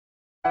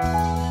So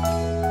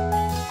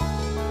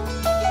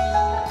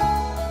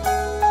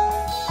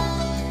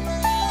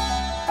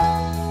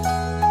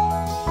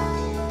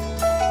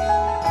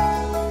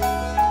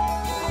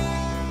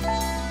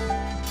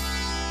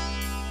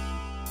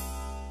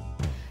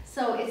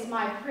it's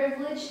my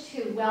privilege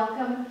to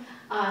welcome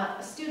a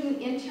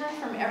student intern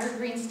from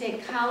Evergreen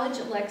State College,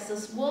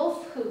 Alexis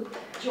Wolf, who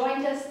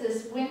joined us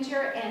this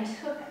winter and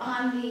took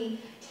on the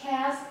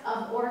task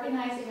of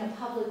organizing a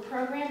public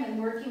program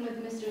and working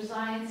with Mr.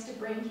 Zients to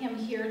bring him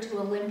here to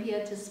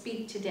Olympia to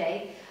speak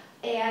today.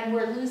 And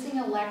we're losing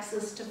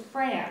Alexis to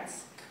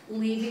France,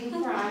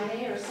 leaving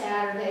Friday or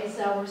Saturday,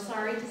 so we're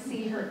sorry to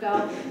see her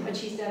go, but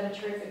she's done a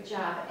terrific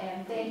job.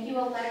 And thank you,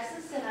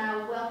 Alexis, and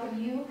I'll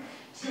welcome you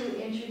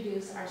to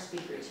introduce our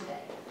speaker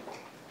today.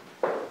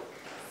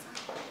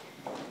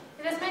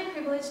 It is my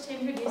privilege to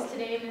introduce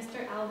today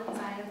Mr. Alvin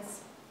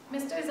Zients.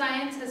 Mr.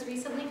 Zients has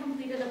recently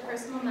completed a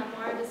personal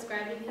memoir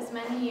describing his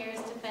many years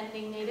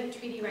defending Native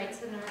treaty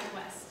rights in the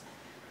Northwest,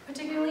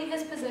 particularly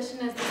his position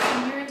as the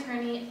senior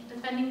attorney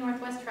defending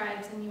Northwest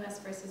tribes in U.S.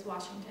 v.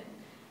 Washington,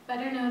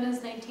 better known as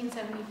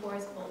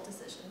 1974's Bolt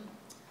decision.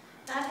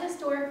 That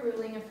historic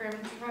ruling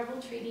affirmed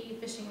tribal treaty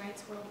fishing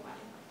rights worldwide.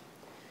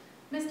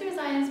 Mr.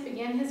 Zients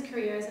began his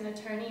career as an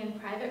attorney in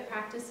private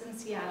practice in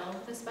Seattle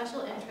with a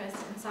special interest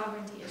in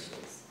sovereignty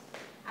issues.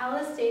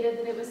 Alice stated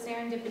that it was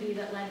serendipity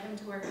that led him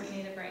to work with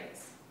Native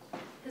rights.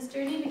 His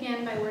journey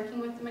began by working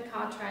with the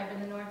Makah tribe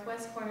in the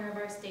northwest corner of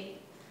our state,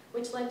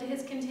 which led to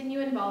his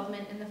continued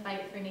involvement in the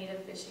fight for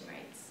Native fishing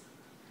rights.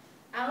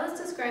 Alice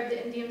described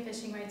the Indian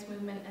fishing rights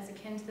movement as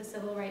akin to the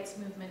civil rights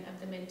movement of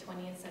the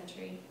mid-20th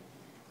century.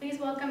 Please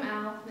welcome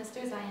Al,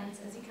 Mr. Zients,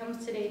 as he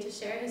comes today to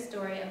share his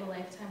story of a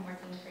lifetime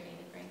working for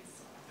Native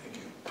rights. Thank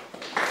you.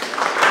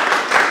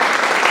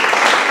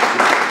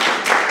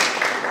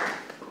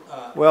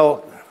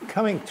 Well,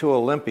 coming to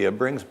Olympia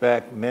brings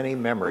back many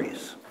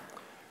memories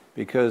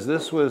because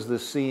this was the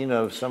scene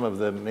of some of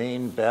the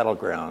main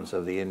battlegrounds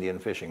of the Indian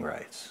fishing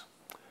rights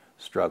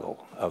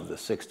struggle of the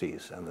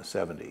 60s and the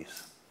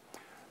 70s.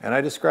 And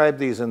I describe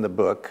these in the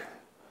book,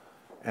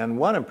 and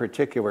one in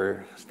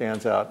particular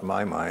stands out in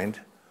my mind.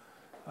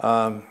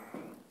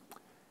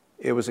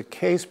 It was a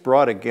case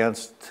brought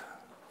against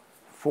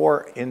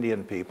 4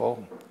 Indian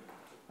people.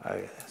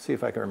 I see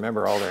if I can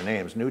remember all their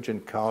names.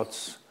 Nugent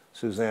Coutts,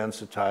 Suzanne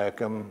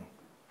Satayakam.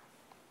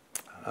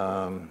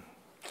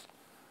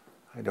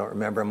 I don't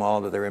remember them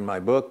all, but they're in my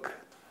book.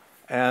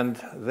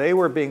 And they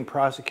were being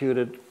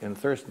prosecuted in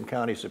Thurston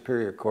County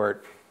Superior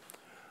Court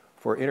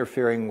for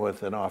interfering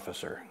with an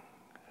officer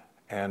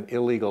and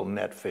illegal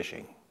net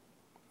fishing.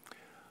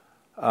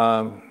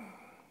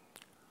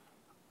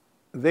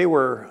 They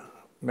were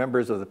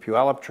members of the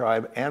Puyallup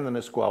tribe and the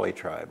Nisqually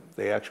tribe.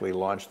 They actually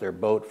launched their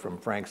boat from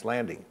Frank's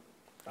Landing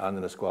on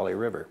the Nisqually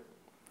River.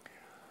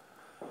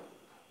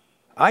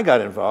 I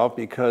got involved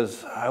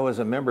because I was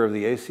a member of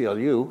the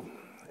ACLU,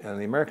 and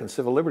the American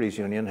Civil Liberties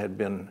Union had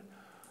been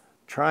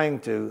trying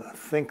to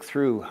think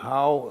through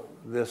how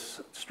this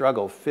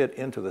struggle fit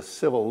into the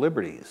civil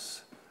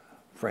liberties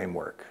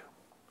framework,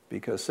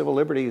 because civil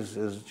liberties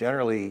is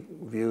generally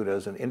viewed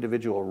as an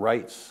individual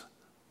rights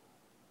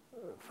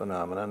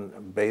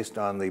phenomenon based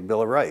on the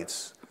Bill of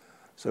Rights.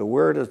 So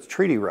where does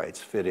treaty rights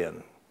fit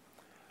in?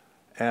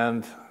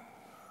 And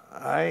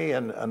I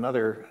and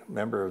another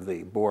member of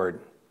the board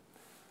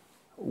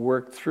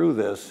worked through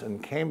this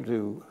and came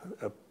to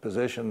a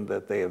position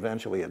that they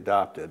eventually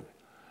adopted,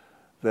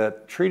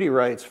 that treaty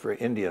rights for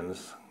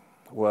Indians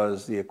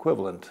was the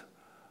equivalent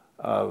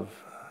of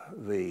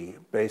the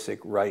basic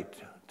right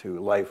to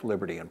life,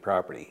 liberty, and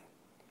property,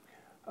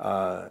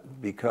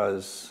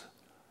 because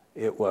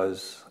it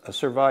was a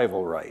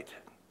survival right,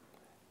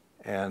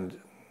 and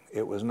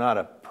it was not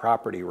a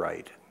property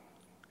right,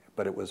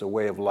 but it was a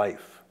way of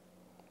life.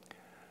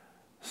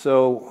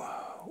 So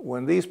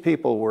when these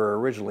people were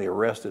originally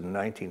arrested in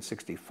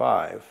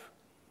 1965,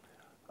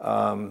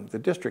 the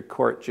district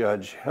court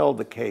judge held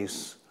the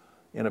case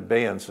in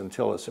abeyance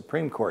until a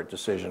Supreme Court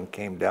decision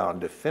came down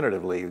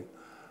definitively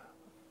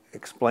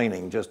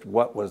explaining just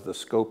what was the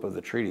scope of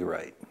the treaty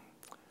right.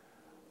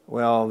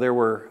 Well, there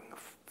were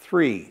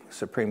 3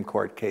 Supreme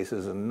Court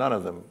cases, and none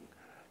of them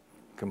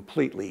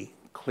completely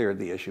cleared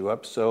the issue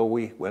up, so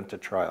we went to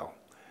trial.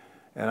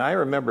 And I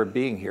remember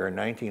being here in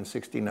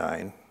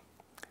 1969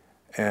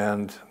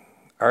 and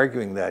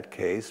arguing that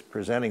case,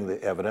 presenting the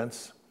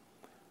evidence.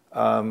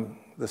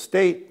 The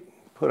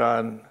state put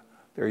on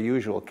their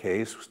usual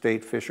case.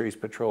 State fisheries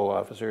patrol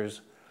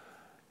officers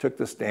took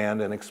the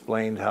stand and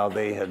explained how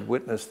they had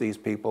witnessed these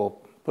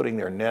people putting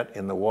their net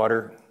in the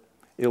water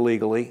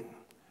illegally,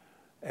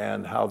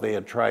 and how they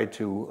had tried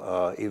to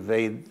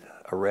evade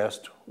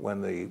arrest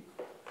when the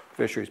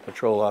fisheries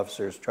patrol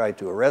officers tried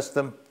to arrest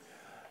them.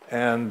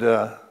 And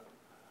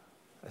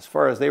as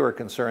far as they were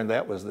concerned,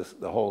 that was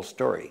the whole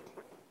story.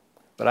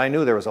 But I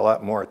knew there was a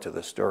lot more to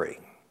the story.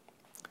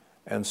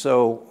 And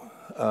so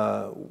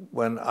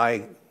when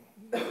I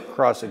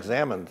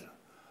cross-examined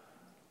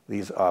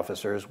these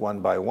officers one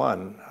by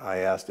one, I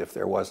asked if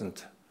there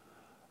wasn't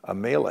a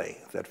melee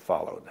that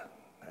followed.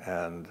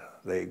 And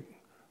they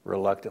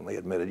reluctantly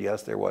admitted,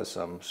 yes, there was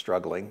some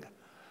struggling.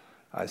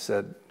 I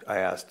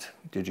asked,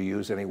 did you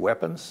use any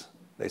weapons?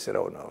 They said,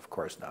 oh, no, of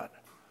course not.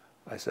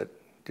 I said,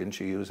 didn't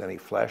you use any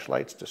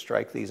flashlights to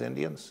strike these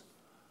Indians?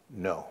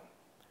 No.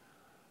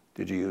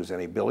 Did you use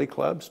any billy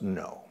clubs?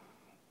 No.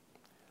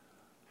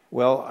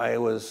 Well, I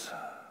was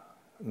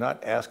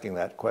not asking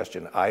that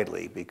question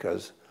idly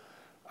because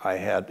I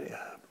had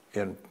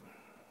in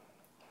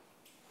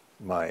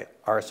my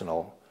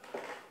arsenal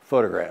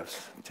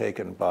photographs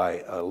taken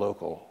by a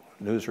local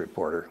news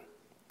reporter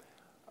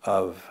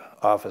of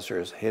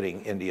officers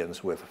hitting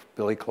Indians with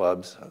billy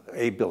clubs,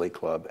 a billy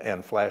club,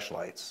 and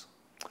flashlights.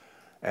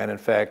 And in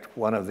fact,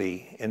 one of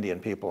the Indian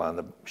people on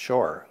the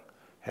shore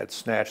had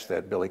snatched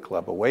that billy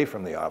club away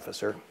from the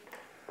officer.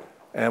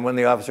 And when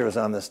the officer was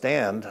on the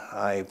stand,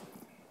 I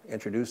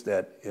introduced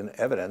that in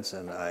evidence,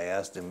 and I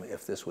asked him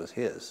if this was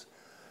his.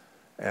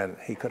 And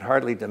he could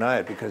hardly deny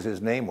it because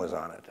his name was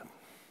on it.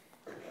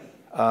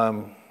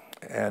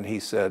 And he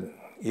said,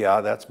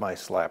 yeah, that's my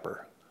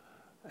slapper.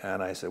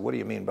 And I said, what do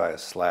you mean by a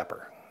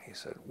slapper? He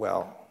said,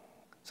 well,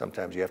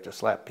 sometimes you have to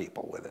slap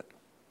people with it.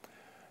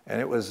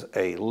 And it was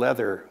a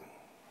leather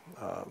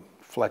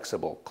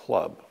flexible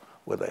club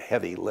with a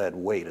heavy lead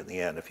weight in the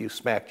end. If you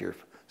smacked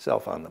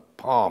yourself on the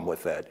palm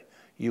with that,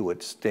 you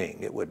would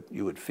sting.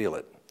 You would feel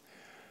it.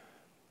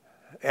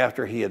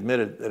 After he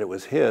admitted that it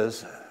was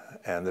his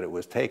and that it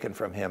was taken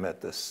from him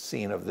at the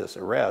scene of this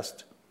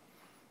arrest,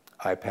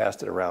 I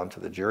passed it around to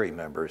the jury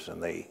members,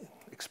 and they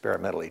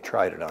experimentally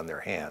tried it on their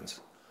hands.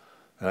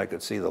 And I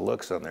could see the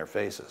looks on their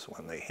faces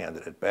when they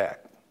handed it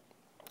back.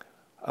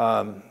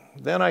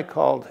 Then I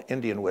called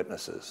Indian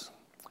witnesses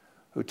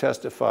who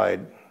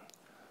testified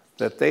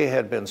that they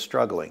had been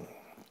struggling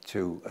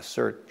to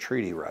assert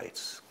treaty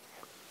rights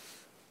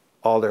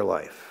all their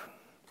life,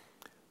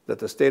 that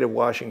the state of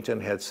Washington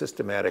had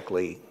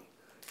systematically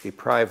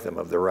deprived them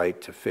of the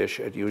right to fish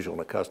at usual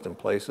and accustomed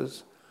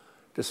places,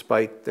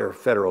 despite their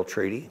federal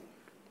treaty,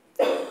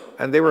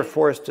 and they were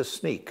forced to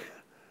sneak,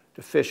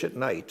 to fish at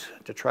night,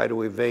 to try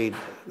to evade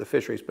the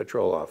fisheries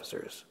patrol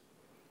officers.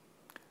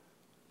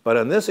 But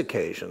on this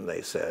occasion,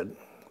 they said,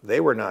 they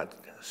were not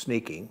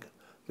sneaking,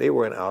 they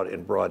went out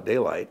in broad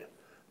daylight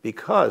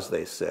because,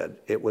 they said,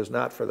 it was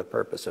not for the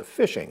purpose of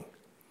fishing,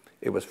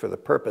 it was for the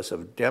purpose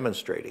of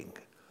demonstrating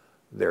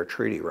their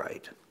treaty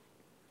right.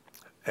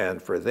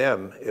 And for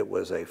them, it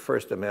was a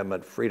First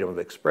Amendment freedom of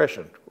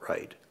expression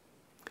right.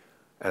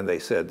 And they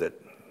said that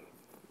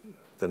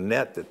the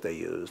net that they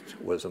used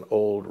was an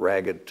old,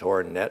 ragged,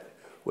 torn net,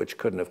 which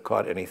couldn't have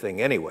caught anything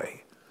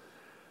anyway.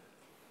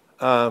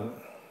 That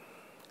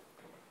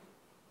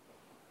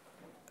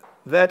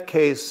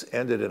case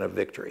ended in a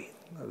victory.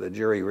 The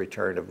jury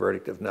returned a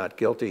verdict of not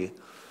guilty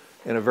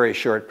in a very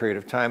short period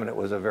of time, and it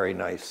was a very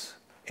nice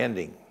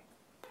ending.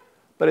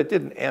 But it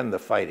didn't end the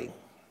fighting.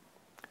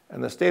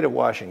 And the state of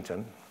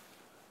Washington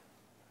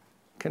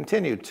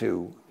continued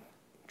to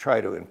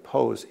try to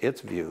impose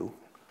its view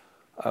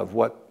of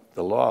what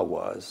the law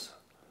was.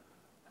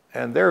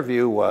 And their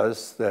view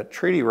was that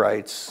treaty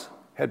rights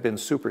had been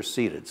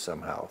superseded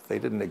somehow. They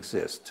didn't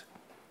exist.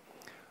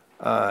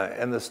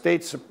 And the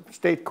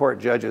state court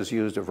judges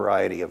used a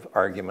variety of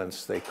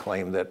arguments. They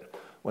claimed that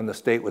when the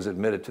state was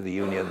admitted to the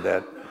Union,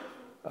 that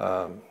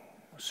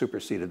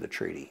superseded the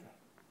treaty.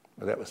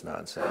 Well, that was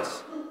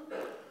nonsense.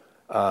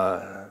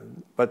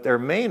 But their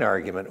main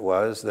argument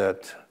was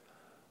that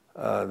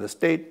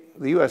the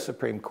U.S.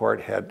 Supreme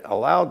Court had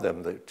allowed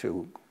them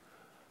to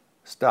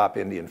stop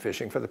Indian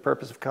fishing for the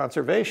purpose of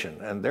conservation.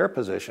 And their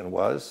position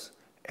was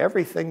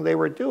everything they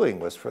were doing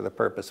was for the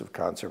purpose of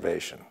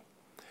conservation.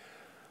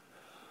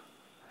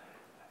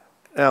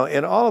 Now,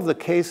 in all of the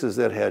cases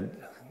that had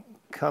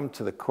come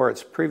to the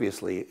courts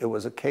previously, it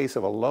was a case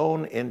of a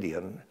lone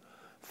Indian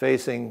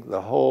facing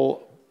the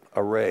whole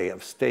array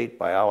of state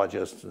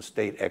biologists and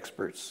state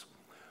experts,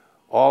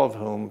 all of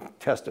whom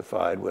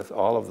testified with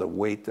all of the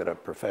weight that a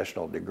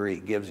professional degree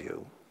gives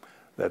you,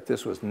 that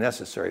this was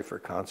necessary for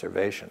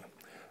conservation,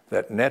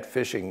 that net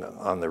fishing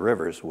on the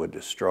rivers would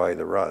destroy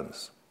the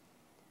runs,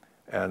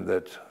 and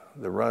that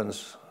the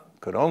runs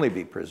could only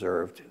be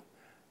preserved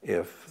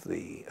if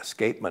the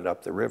escapement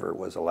up the river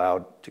was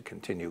allowed to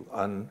continue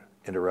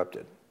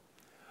uninterrupted.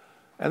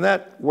 And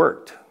that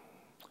worked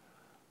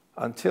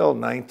until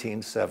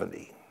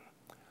 1970.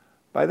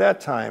 By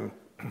that time,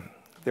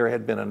 there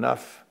had been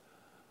enough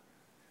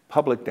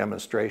public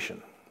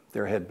demonstration.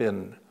 There had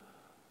been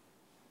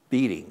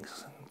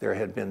beatings. There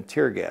had been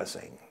tear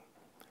gassing.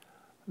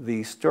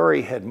 The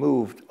story had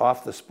moved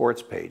off the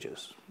sports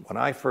pages. When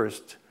I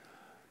first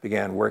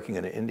began working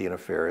in Indian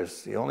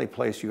affairs, the only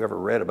place you ever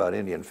read about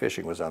Indian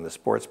fishing was on the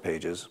sports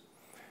pages,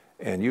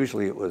 and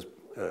usually it was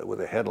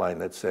with a headline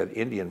that said,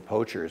 "Indian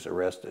poachers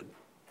arrested."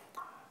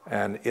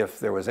 And if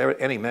there was ever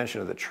any mention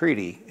of the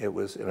treaty, it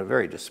was in a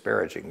very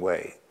disparaging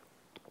way.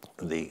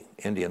 The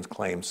Indians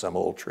claimed some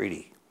old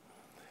treaty.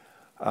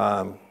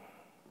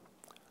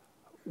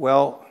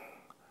 Well,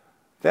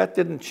 that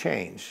didn't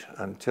change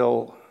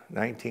until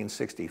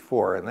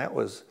 1964, and that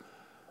was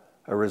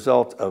a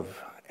result of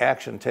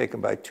action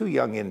taken by two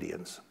young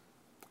Indians,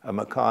 a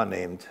Makah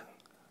named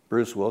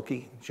Bruce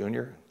Wilkie,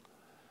 Jr.,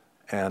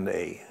 and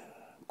a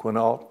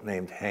Quinault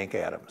named Hank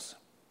Adams.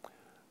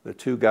 The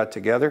two got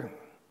together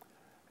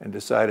and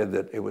decided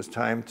that it was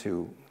time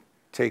to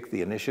take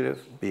the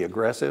initiative, be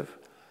aggressive,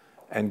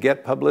 and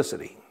get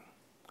publicity.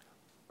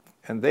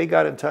 And they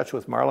got in touch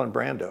with Marlon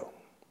Brando.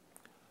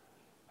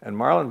 And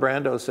Marlon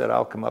Brando said,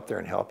 "I'll come up there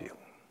and help you."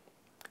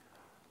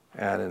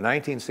 And in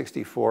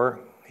 1964,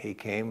 he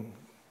came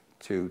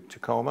to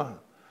Tacoma,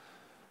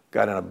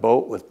 got in a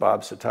boat with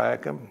Bob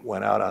Satiacum,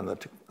 went out on the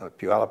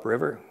Puyallup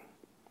River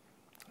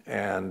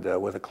and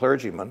with a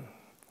clergyman,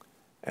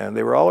 and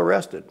they were all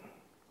arrested.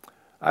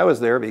 I was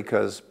there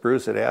because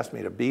Bruce had asked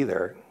me to be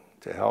there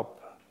to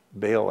help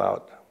bail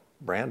out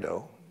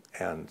Brando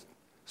and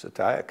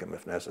Satiacum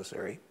if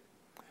necessary.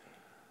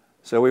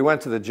 So we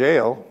went to the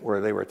jail where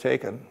they were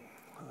taken,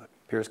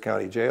 Pierce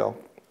County Jail,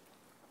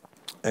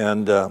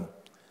 and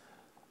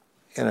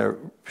in a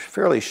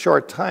fairly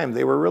short time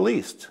they were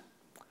released.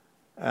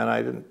 And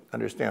I didn't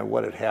understand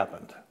what had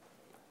happened.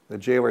 The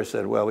jailer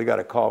said, "Well, we got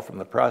a call from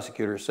the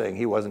prosecutor saying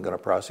he wasn't going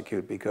to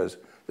prosecute because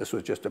this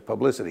was just a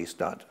publicity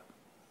stunt."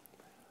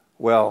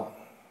 Well,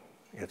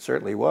 it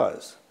certainly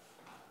was,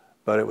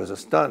 but it was a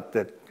stunt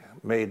that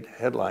made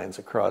headlines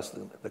across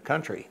the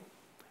country.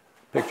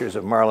 Pictures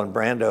of Marlon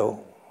Brando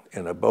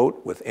in a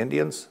boat with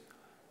Indians,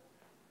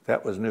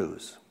 that was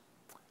news.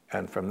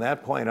 And from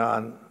that point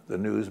on, the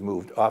news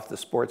moved off the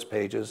sports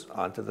pages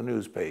onto the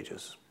news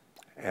pages,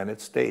 and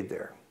it stayed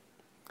there.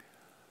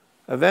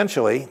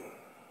 Eventually,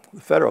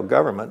 the federal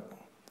government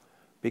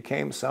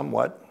became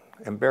somewhat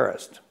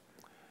embarrassed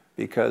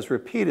because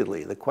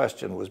repeatedly the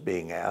question was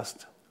being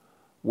asked,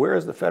 where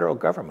is the federal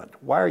government?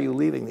 Why are you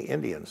leaving the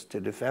Indians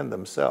to defend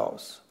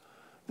themselves?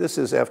 This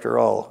is, after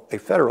all, a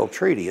federal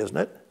treaty, isn't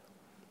it?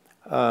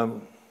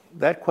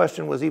 That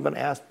question was even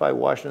asked by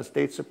Washington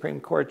State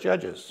Supreme Court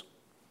judges.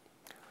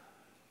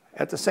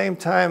 At the same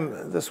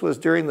time, this was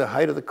during the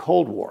height of the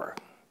Cold War,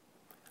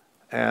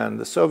 and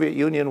the Soviet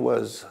Union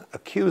was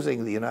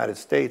accusing the United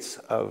States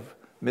of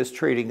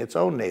mistreating its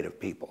own native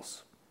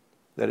peoples,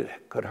 that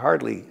it could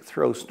hardly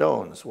throw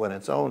stones when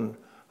its own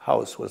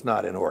house was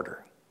not in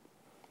order.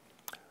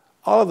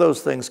 All of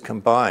those things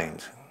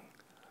combined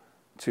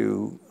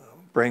to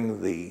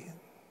bring the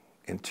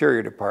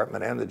Interior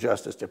Department and the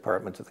Justice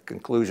Department to the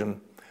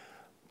conclusion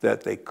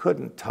that they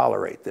couldn't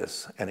tolerate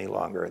this any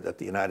longer, that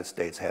the United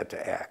States had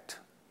to act.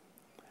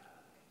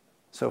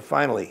 So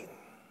finally,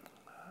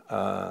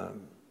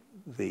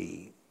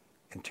 the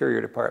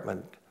Interior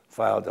Department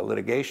filed a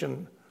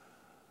litigation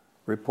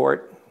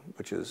report,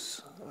 which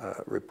is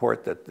a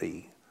report that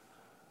the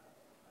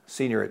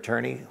senior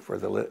attorney for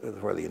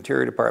the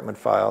Interior Department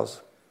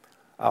files,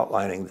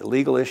 outlining the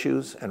legal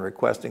issues and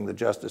requesting the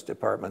Justice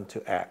Department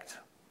to act.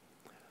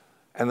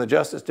 And the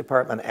Justice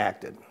Department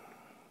acted.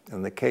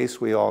 And the case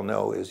we all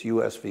know is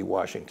U.S. v.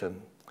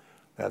 Washington.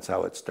 That's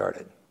how it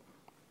started.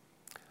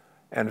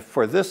 And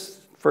for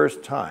this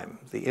first time,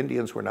 the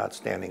Indians were not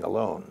standing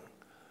alone.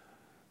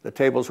 The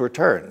tables were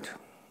turned.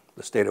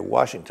 The state of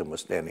Washington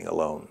was standing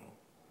alone.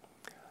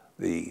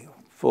 The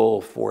full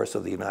force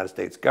of the United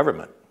States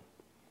government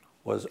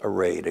was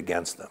arrayed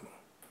against them.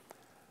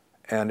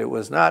 And it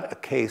was not a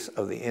case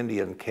of the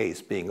Indian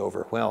case being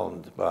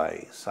overwhelmed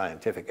by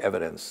scientific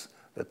evidence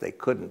that they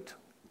couldn't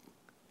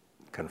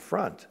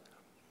confront.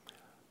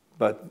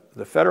 But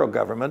the federal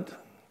government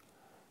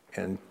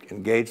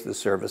engaged the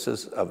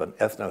services of an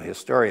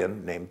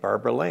ethnohistorian named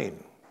Barbara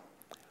Lane,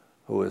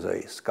 who was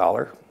a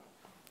scholar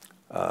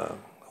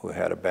who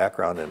had a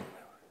background in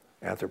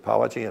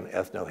anthropology and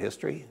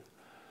ethnohistory,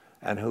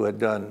 and who had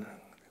done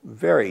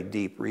very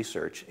deep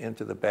research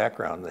into the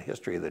background, the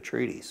history of the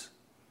treaties.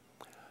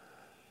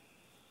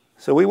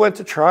 So we went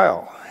to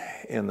trial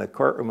in the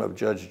courtroom of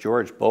Judge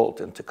George Bolt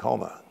in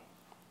Tacoma.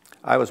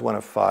 I was one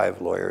of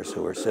 5 lawyers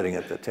who were sitting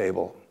at the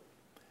table.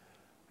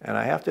 And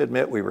I have to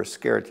admit, we were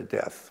scared to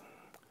death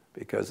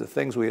because the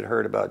things we had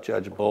heard about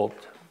Judge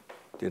Bolt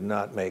did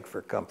not make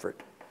for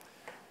comfort.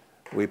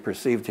 We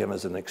perceived him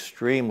as an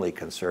extremely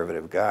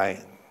conservative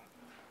guy,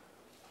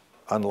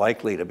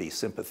 unlikely to be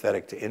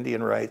sympathetic to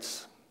Indian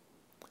rights.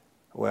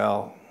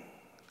 Well,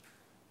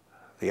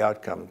 the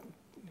outcome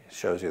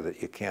shows you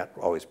that you can't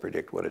always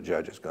predict what a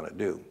judge is going to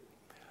do.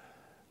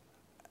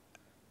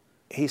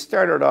 He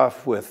started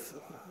off with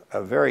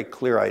a very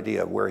clear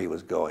idea of where he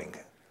was going.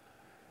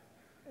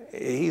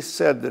 He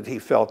said that he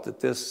felt that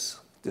this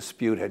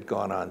dispute had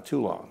gone on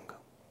too long,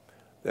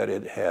 that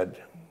it had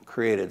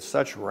created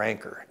such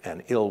rancor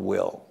and ill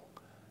will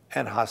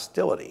and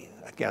hostility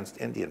against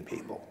Indian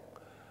people.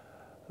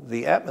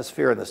 The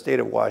atmosphere in the state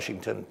of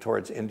Washington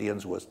towards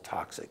Indians was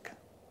toxic.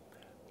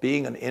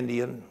 Being an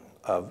Indian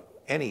of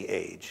any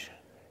age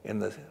in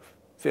the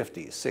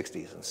 50s,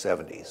 60s, and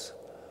 70s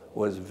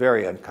was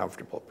very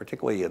uncomfortable,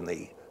 particularly in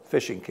the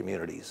fishing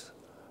communities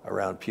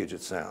around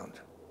Puget Sound.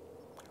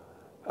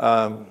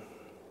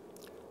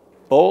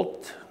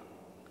 Bolt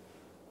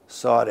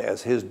saw it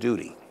as his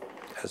duty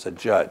as a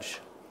judge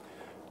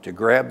to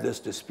grab this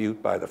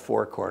dispute by the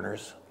 4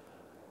 corners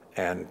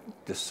and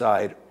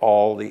decide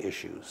all the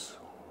issues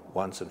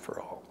once and for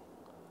all.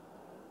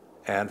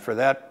 And for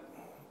that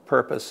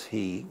purpose,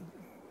 he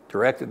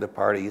directed the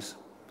parties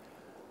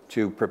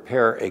to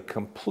prepare a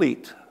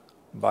complete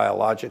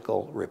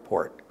biological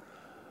report,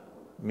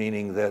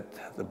 meaning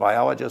that the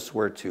biologists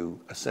were to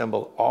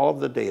assemble all of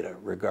the data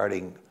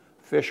regarding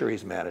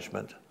fisheries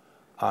management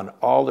on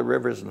all the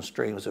rivers and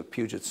streams of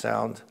Puget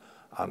Sound,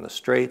 on the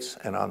straits,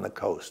 and on the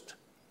coast.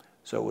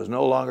 So it was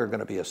no longer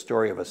going to be a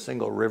story of a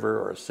single river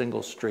or a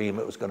single stream.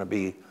 It was going to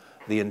be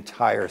the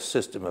entire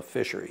system of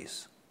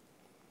fisheries.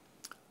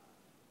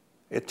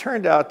 It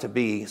turned out to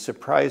be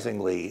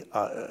surprisingly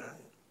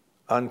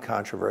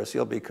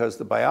uncontroversial because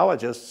the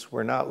biologists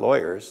were not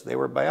lawyers, they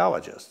were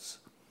biologists.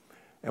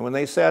 And when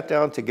they sat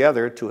down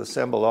together to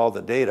assemble all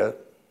the data,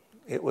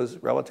 it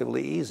was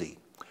relatively easy.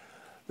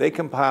 They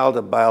compiled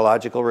a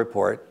biological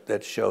report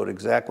that showed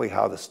exactly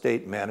how the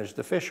state managed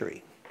the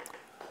fishery.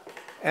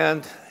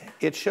 And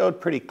it showed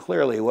pretty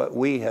clearly what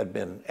we had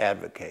been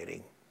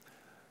advocating,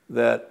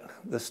 that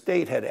the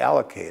state had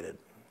allocated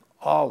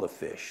all the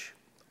fish,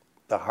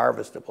 the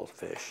harvestable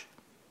fish,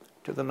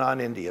 to the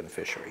non-Indian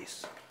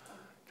fisheries,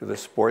 to the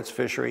sports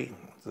fishery,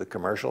 to the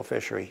commercial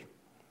fishery,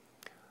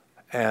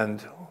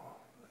 and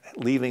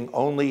leaving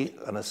only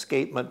an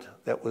escapement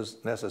that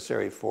was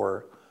necessary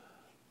for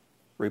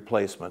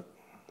replacement,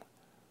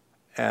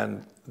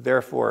 and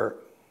therefore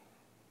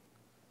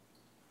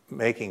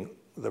making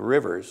the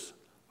rivers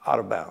out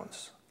of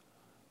bounds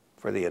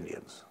for the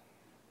Indians,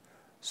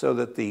 so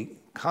that the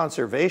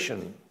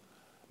conservation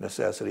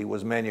necessity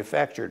was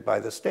manufactured by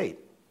the state.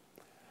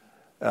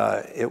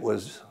 It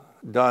was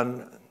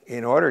done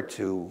in order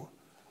to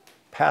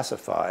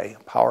pacify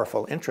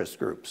powerful interest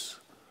groups,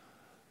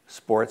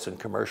 sports and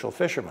commercial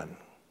fishermen.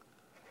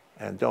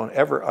 And don't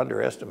ever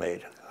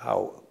underestimate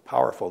how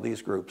powerful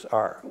these groups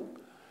are.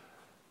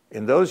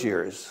 In those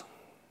years,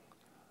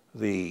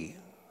 the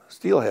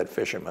steelhead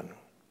fishermen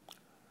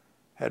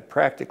had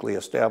practically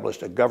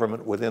established a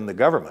government within the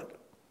government.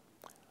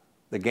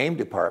 The game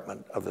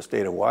department of the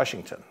state of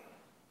Washington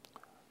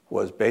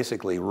was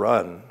basically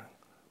run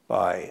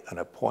by an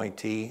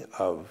appointee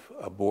of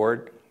a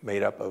board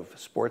made up of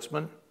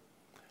sportsmen.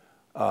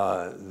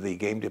 The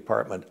game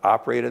department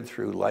operated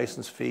through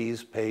license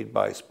fees paid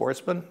by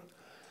sportsmen,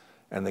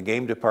 and the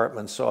game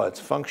department saw its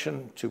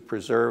function to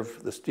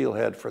preserve the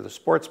steelhead for the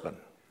sportsmen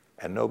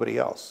and nobody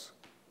else.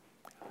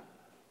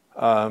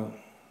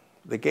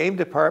 The game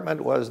department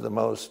was the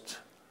most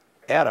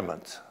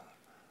adamant,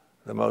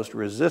 the most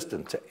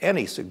resistant to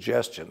any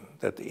suggestion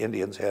that the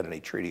Indians had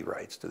any treaty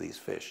rights to these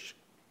fish.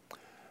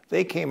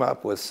 They came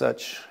up with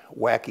such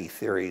wacky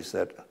theories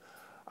that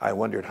I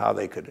wondered how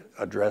they could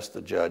address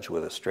the judge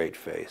with a straight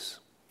face.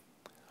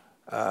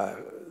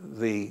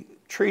 The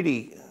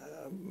treaty,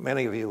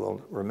 many of you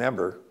will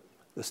remember,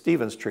 the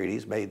Stevens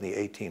treaties made in the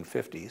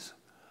 1850s,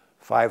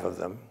 5 of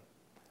them,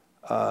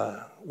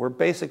 were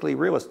basically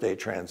real estate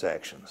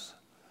transactions.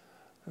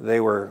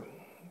 They were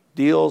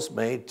deals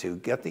made to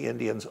get the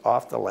Indians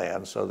off the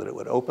land so that it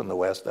would open the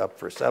West up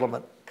for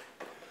settlement.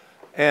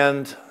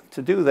 And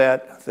to do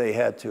that, they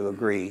had to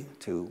agree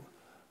to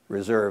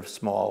reserve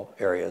small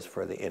areas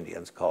for the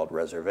Indians called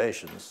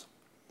reservations.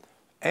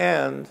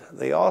 And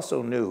they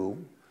also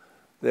knew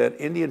that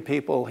Indian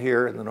people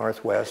here in the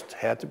Northwest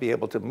had to be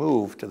able to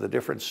move to the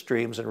different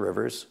streams and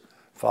rivers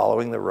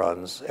following the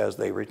runs as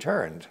they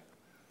returned.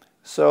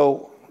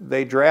 So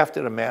they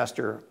drafted a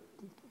master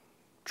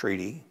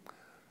treaty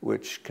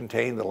which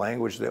contained the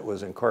language that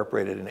was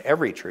incorporated in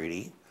every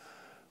treaty,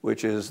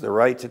 which is the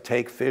right to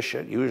take fish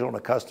at usual and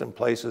accustomed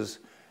places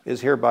is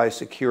hereby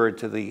secured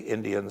to the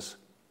Indians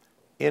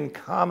in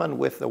common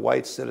with the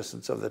white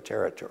citizens of the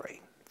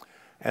territory.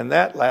 And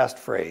that last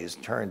phrase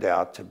turned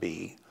out to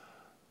be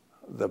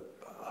the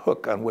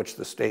hook on which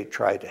the state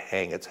tried to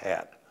hang its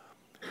hat.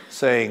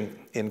 Saying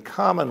in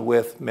common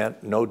with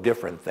meant no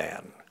different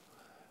than.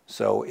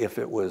 So if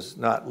it was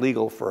not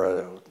legal for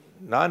a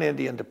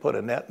non-Indian to put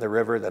a net in the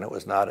river, then it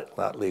was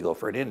not legal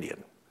for an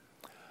Indian.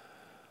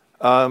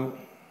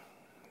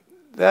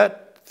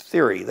 That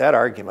theory, that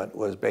argument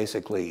was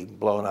basically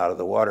blown out of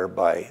the water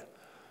by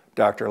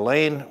Dr.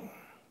 Lane,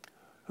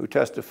 who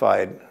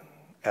testified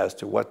as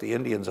to what the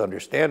Indians'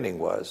 understanding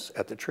was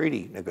at the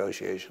treaty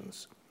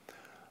negotiations,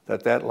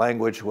 that that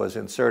language was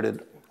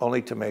inserted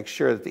only to make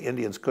sure that the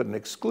Indians couldn't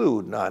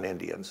exclude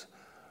non-Indians,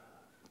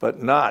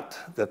 but not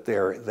that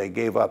they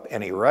gave up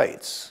any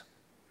rights.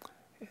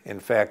 In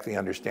fact, the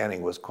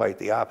understanding was quite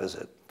the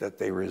opposite, that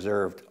they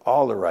reserved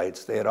all the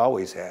rights they had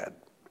always had.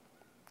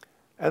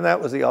 And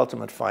that was the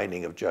ultimate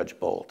finding of Judge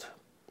Bolt.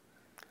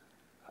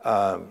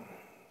 The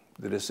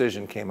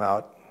decision came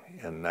out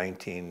in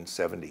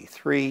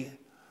 1973.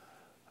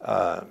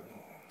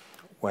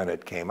 When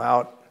it came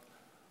out,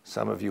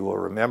 some of you will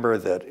remember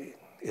that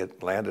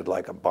it landed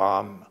like a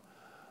bomb.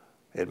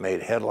 It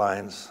made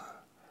headlines.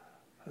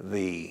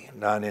 The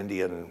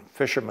non-Indian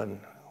fishermen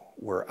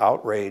were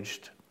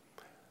outraged.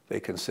 They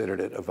considered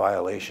it a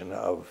violation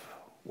of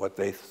what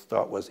they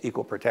thought was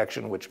equal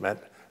protection, which meant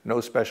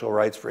no special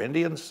rights for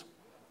Indians.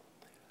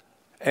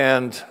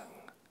 And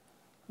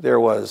there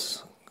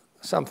was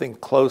something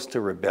close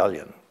to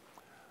rebellion.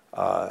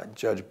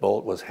 Judge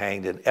Bolt was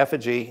hanged in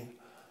effigy.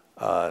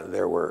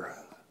 There were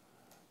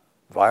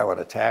violent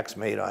attacks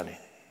made on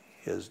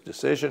his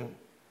decision.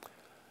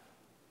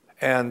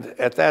 And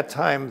at that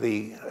time,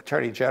 the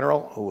Attorney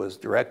General, who was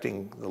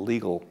directing the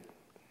legal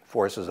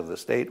forces of the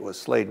state, was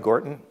Slade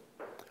Gorton.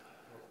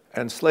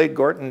 And Slade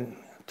Gorton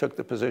took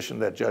the position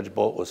that Judge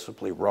Bolt was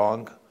simply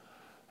wrong,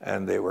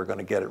 and they were going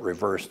to get it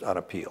reversed on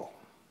appeal.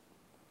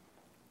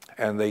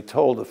 And they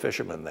told the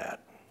fishermen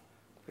that.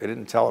 They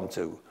didn't tell them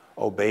to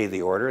obey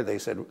the order. They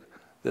said,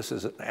 this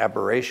is an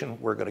aberration.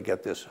 We're going to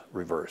get this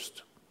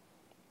reversed.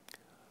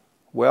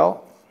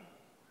 Well,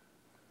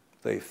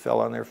 they fell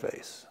on their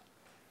face.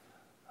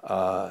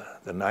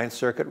 The Ninth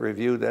Circuit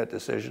reviewed that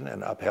decision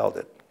and upheld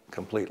it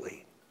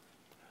completely.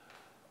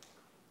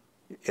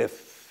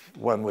 If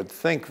one would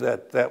think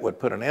that that would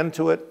put an end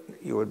to it,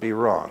 you would be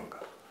wrong.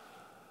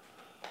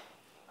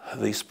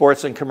 The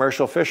sports and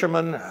commercial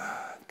fishermen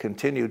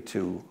continued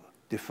to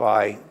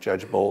defy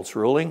Judge Bolt's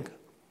ruling,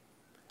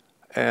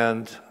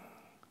 and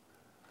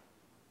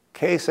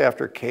case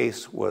after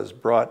case was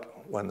brought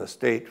when the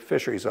state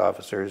fisheries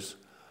officers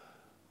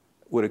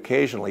would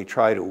occasionally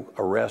try to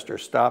arrest or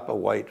stop a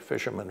white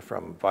fisherman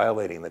from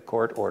violating the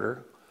court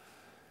order.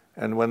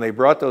 And when they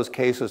brought those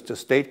cases to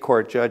state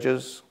court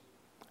judges,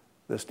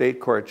 the state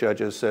court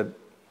judges said,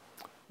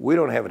 we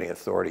don't have any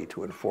authority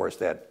to enforce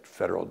that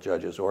federal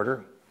judge's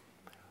order.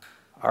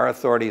 Our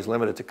authority is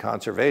limited to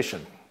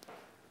conservation.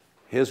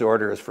 His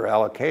order is for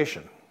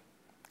allocation,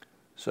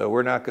 so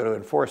we're not going to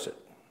enforce it.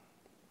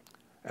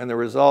 And the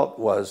result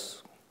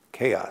was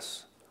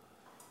chaos.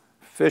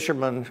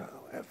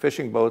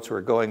 Fishing boats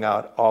were going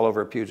out all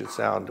over Puget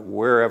Sound,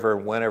 wherever,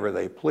 whenever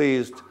they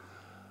pleased,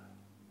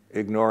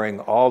 ignoring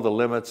all the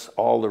limits,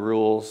 all the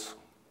rules.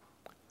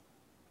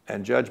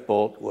 And Judge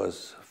Bolt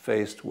was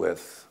faced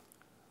with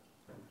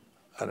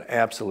an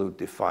absolute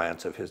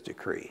defiance of his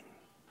decree.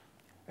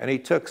 And he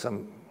took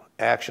some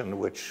action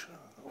which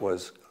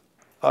was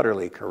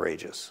utterly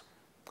courageous.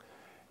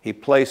 He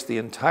placed the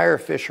entire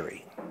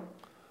fishery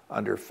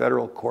under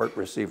federal court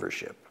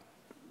receivership.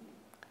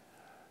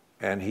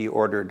 And he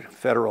ordered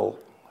federal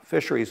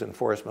fisheries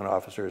enforcement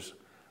officers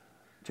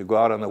to go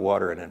out on the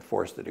water and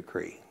enforce the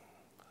decree.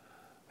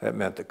 That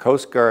meant the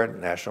Coast Guard,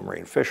 National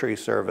Marine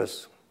Fisheries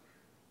Service,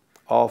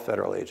 all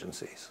federal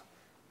agencies.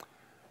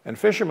 And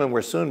fishermen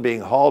were soon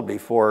being hauled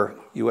before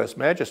U.S.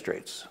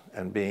 magistrates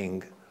and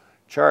being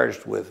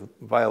charged with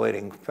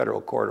violating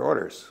federal court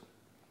orders.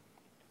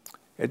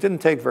 It didn't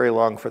take very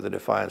long for the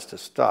defiance to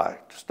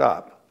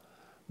stop,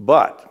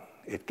 but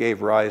it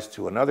gave rise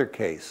to another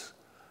case,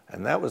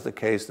 and that was the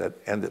case that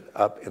ended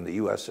up in the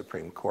U.S.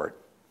 Supreme Court.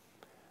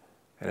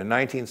 And in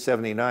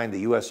 1979, the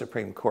U.S.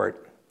 Supreme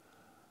Court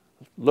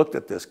looked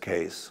at this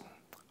case,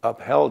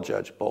 upheld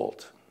Judge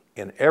Bolt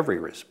in every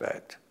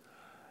respect,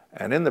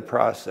 and in the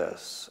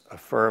process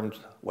affirmed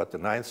what the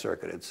Ninth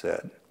Circuit had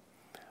said,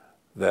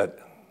 that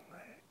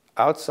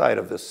outside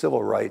of the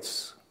civil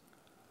rights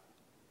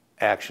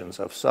actions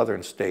of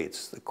southern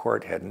states, the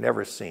court had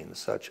never seen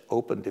such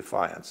open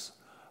defiance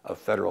of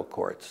federal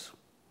courts.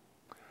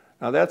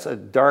 Now that's a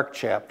dark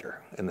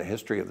chapter in the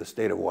history of the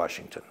state of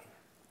Washington.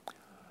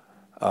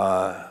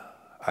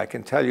 I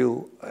can tell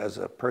you, as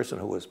a person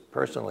who was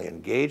personally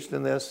engaged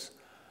in this,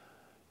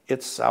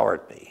 it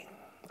soured me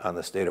on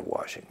the state of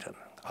Washington.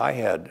 I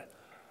had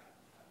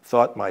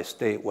thought my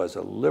state was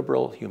a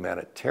liberal,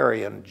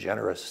 humanitarian,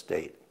 generous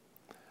state.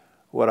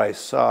 What I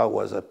saw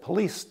was a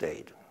police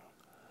state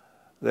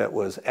that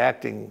was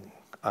acting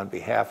on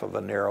behalf of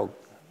a narrow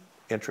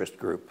interest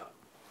group.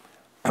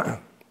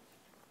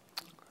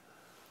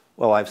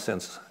 Well, I've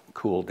since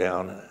cooled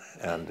down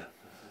and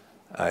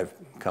I've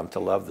come to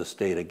love the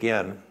state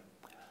again.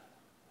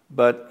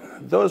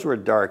 But those were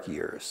dark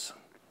years.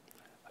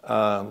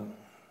 One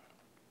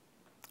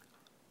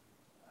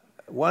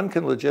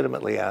can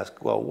legitimately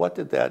ask, well, what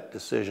did that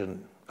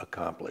decision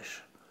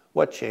accomplish?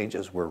 What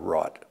changes were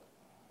wrought?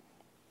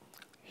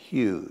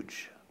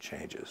 Huge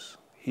changes,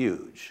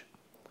 huge.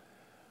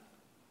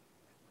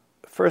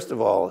 First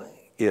of all,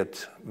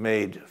 it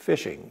made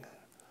fishing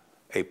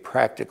a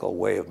practical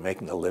way of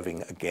making a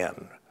living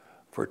again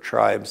for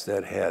tribes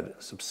that had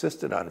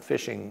subsisted on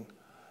fishing,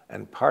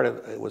 and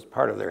it was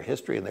part of their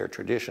history and their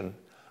tradition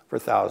for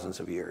thousands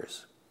of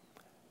years.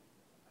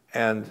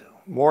 And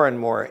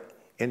more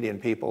Indian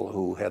people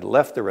who had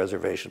left the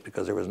reservation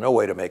because there was no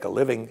way to make a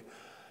living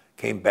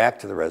came back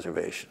to the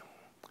reservation.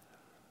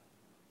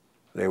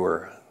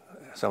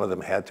 Some of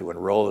them had to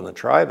enroll in the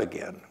tribe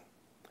again.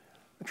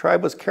 The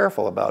tribe was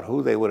careful about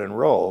who they would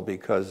enroll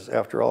because,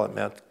 after all, it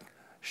meant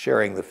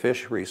sharing the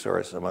fish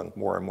resource among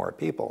more and more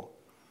people.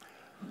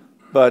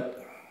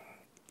 But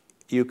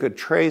you could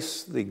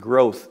trace the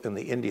growth in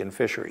the Indian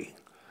fishery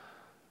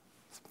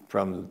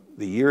from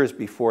the years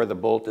before the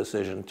Bolt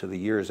decision to the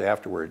years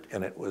afterward,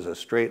 and it was a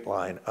straight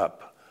line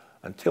up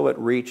until it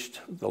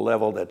reached the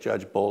level that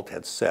Judge Bolt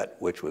had set,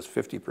 which was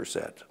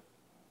 50%.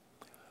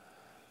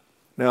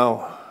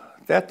 Now,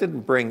 that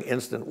didn't bring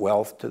instant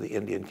wealth to the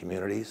Indian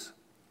communities,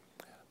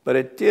 but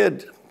it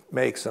did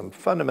make some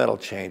fundamental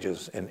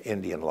changes in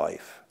Indian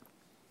life.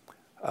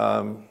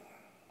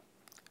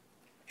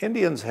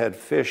 Indians had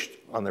fished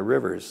on the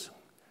rivers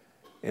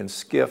in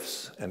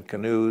skiffs and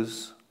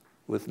canoes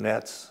with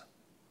nets.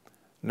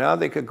 Now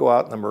they could go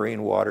out in the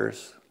marine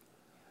waters.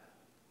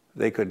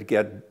 They could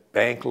get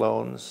bank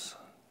loans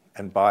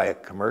and buy a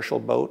commercial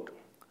boat.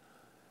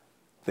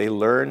 They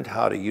learned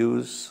how to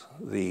use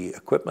the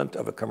equipment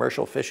of a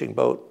commercial fishing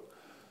boat,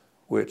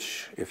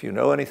 which, if you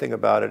know anything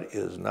about it,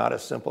 is not a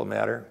simple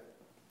matter.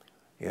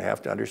 You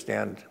have to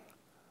understand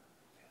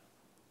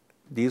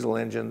diesel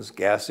engines,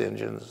 gas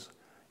engines.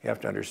 You have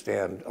to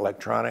understand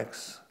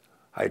electronics,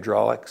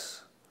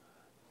 hydraulics.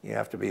 You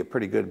have to be a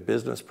pretty good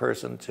business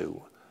person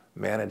to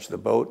manage the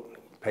boat,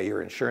 pay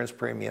your insurance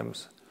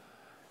premiums.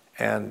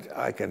 And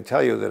I can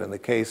tell you that in the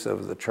case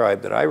of the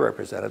tribe that I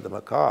represented, the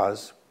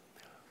Makahs,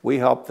 we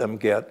helped them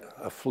get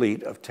a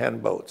fleet of 10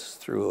 boats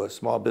through a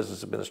Small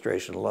Business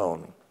Administration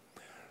loan.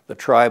 The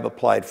tribe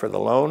applied for the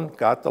loan,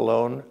 got the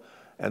loan,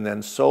 and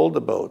then sold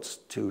the boats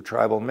to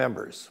tribal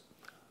members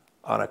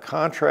on a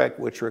contract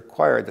which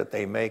required that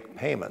they make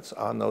payments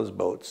on those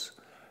boats.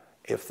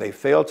 If they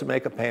failed to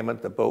make a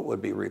payment, the boat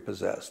would be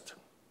repossessed.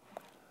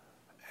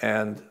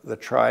 And the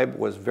tribe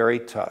was very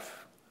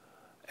tough.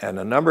 And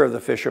a number of the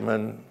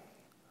fishermen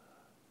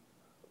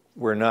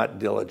were not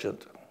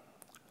diligent.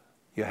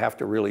 You have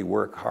to really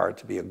work hard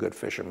to be a good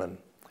fisherman.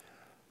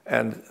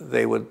 And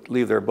they would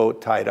leave their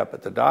boat tied up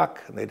at the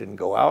dock, and they didn't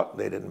go out,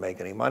 they didn't make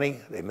any money,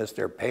 they missed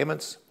their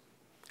payments,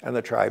 and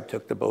the tribe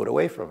took the boat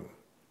away from them.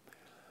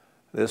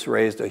 This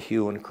raised a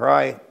hue and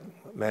cry.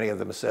 Many of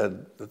them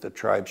said that the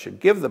tribe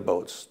should give the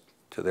boats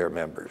to their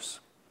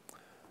members.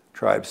 The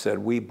tribe said,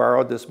 we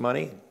borrowed this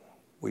money,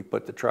 we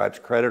put the tribe's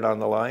credit on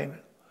the line,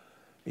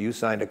 you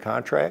signed a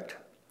contract,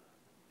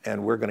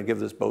 and we're going to give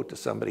this boat to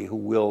somebody who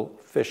will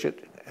fish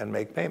it and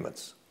make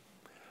payments.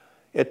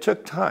 It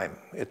took time.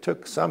 It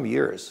took some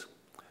years.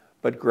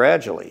 But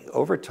gradually,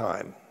 over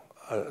time,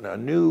 a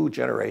new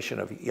generation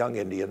of young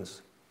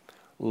Indians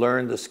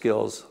learned the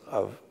skills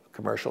of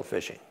commercial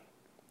fishing.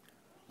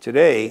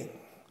 Today,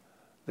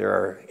 there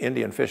are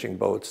Indian fishing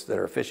boats that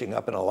are fishing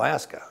up in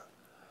Alaska,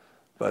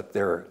 but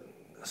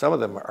some of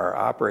them are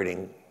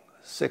operating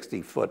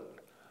 60-foot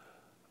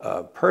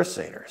purse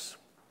seiners,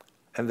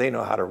 and they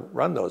know how to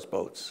run those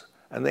boats.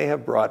 And they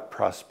have brought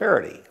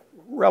prosperity,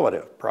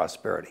 relative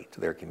prosperity, to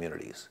their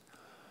communities.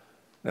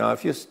 Now,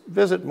 if you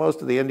visit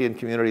most of the Indian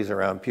communities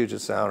around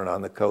Puget Sound and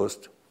on the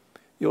coast,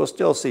 you will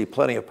still see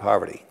plenty of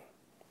poverty.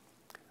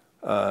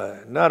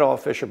 Not all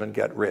fishermen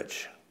get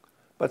rich,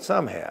 but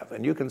some have,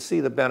 and you can see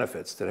the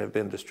benefits that have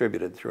been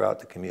distributed throughout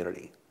the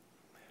community.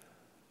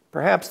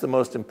 Perhaps the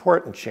most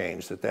important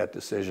change that that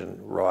decision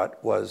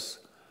wrought was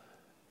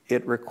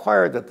it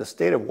required that the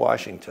state of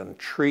Washington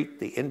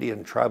treat the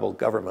Indian tribal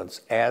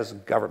governments as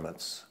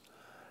governments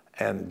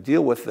and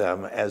deal with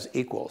them as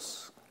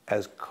equals,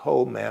 as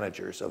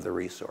co-managers of the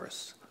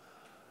resource,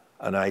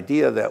 an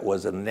idea that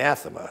was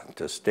anathema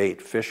to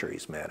state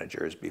fisheries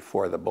managers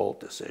before the Bolt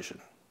decision.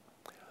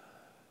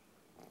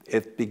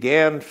 It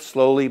began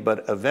slowly,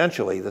 but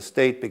eventually the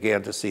state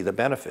began to see the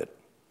benefit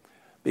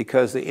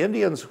because the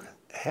Indians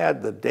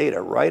had the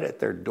data right at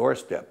their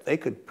doorstep. They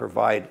could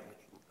provide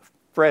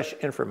fresh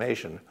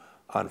information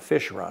on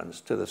fish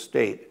runs to the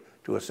state,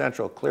 to a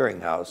central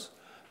clearinghouse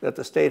that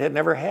the state had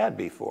never had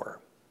before.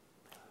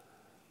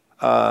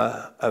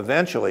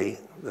 Eventually,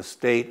 the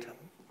state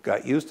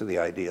got used to the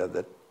idea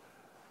that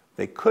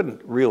they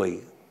couldn't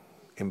really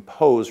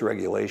impose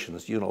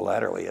regulations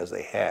unilaterally as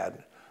they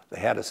had. They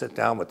had to sit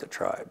down with the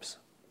tribes.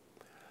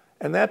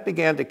 And that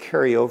began to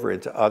carry over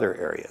into other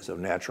areas of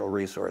natural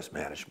resource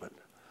management.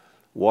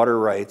 Water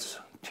rights,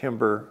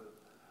 timber,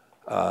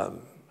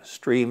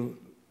 stream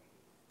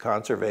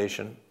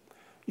conservation.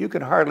 You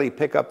can hardly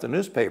pick up the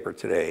newspaper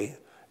today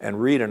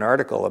and read an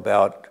article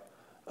about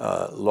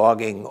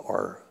logging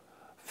or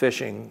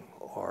fishing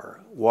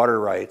or water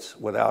rights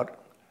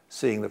without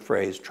seeing the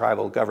phrase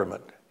tribal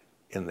government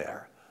in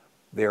there.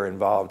 They're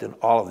involved in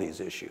all of these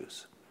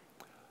issues.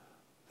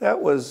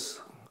 That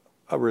was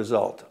a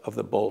result of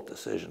the Bolt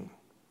decision.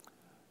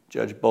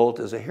 Judge Bolt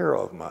is a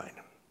hero of mine.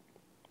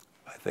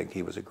 I think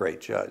he was a great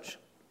judge.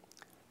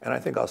 And I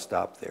think I'll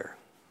stop there.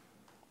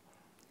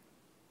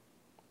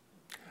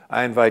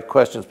 I invite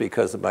questions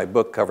because my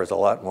book covers a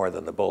lot more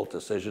than the Bolt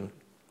decision.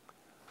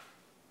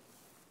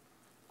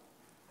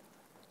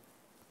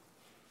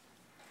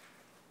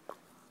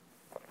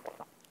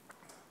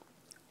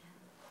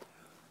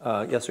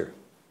 Yes, sir.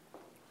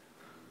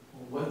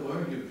 What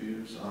are your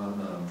views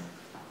on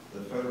the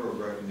federal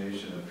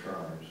recognition of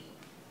tribes?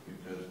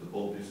 Because the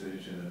Bolt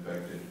decision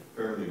affected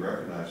fairly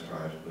recognized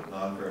tribes, but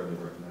non-fairly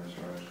recognized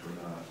tribes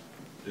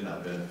did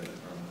not benefit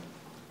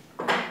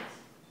from it.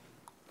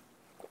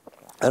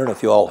 I don't know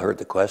if you all heard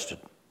the question.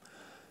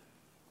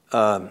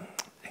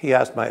 He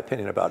asked my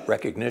opinion about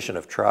recognition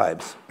of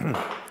tribes.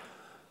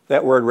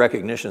 That word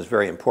recognition is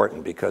very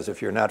important because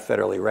if you're not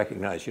federally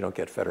recognized, you don't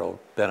get federal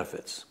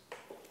benefits.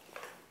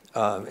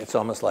 It's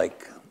almost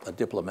like a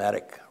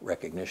diplomatic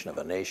recognition of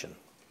a nation.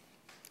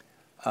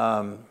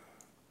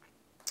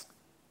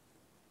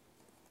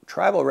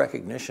 Tribal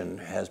recognition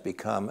has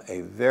become a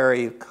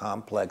very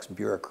complex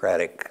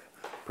bureaucratic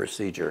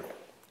procedure.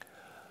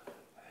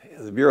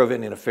 The Bureau of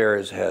Indian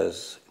Affairs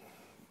has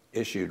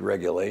issued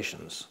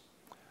regulations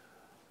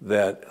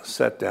that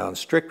set down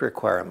strict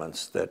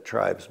requirements that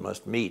tribes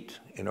must meet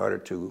in order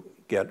to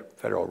get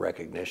federal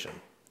recognition.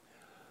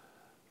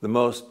 The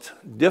most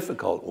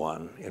difficult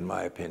one, in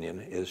my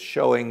opinion, is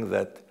showing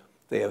that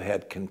they have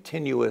had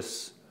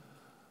continuous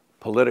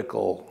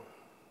political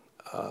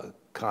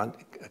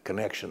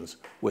connections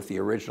with the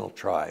original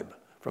tribe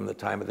from the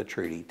time of the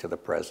treaty to the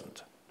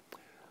present.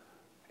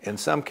 In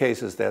some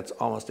cases, that's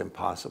almost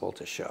impossible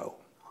to show.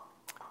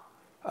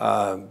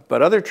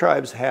 But other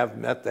tribes have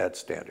met that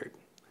standard.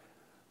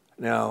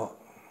 Now,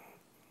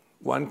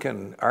 one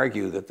can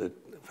argue that the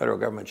federal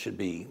government should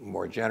be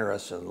more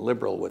generous and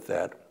liberal with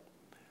that.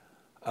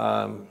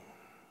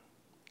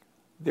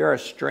 There are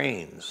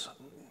strains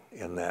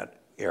in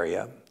that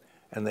area,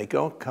 and they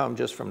don't come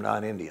just from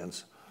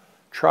non-Indians.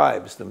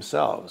 Tribes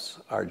themselves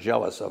are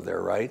jealous of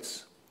their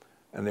rights,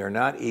 and they're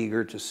not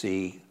eager to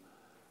see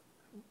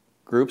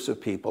groups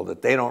of people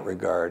that they don't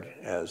regard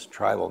as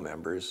tribal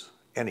members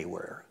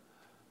anywhere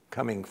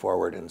coming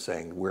forward and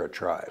saying, we're a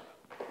tribe.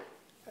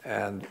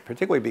 And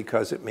particularly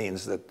because it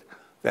means that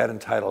that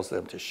entitles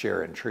them to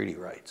share in treaty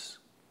rights.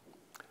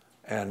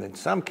 And in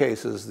some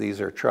cases, these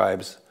are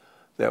tribes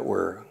that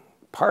were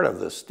part of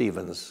the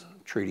Stevens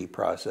Treaty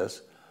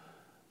process,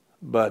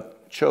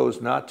 but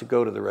chose not to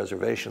go to the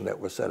reservation that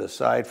was set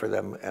aside for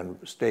them and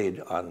stayed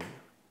on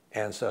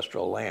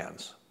ancestral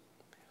lands.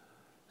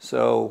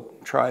 So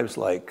tribes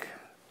like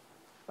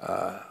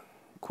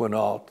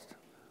Quinault,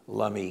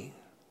 Lummi,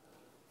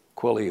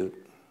 Quileute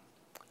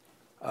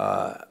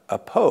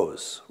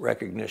oppose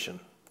recognition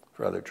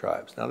for other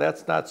tribes. Now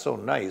that's not so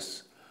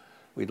nice.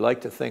 We'd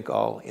like to think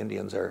all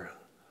Indians are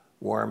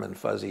warm and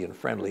fuzzy and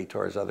friendly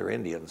towards other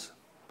Indians,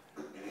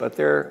 but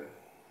they're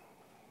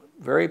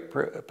very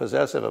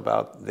possessive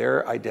about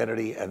their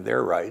identity and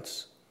their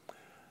rights,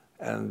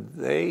 and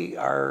they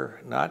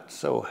are not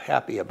so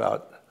happy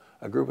about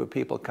a group of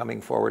people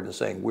coming forward and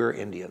saying, we're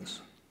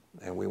Indians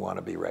and we want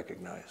to be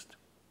recognized.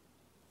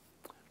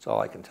 That's all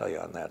I can tell you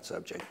on that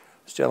subject.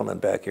 This gentleman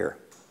back here.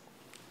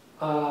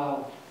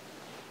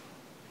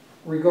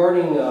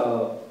 Regarding,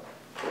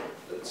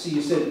 see,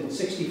 you said in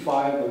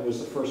 '65 there was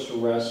the first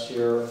arrest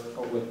here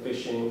with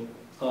fishing.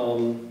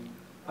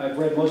 I've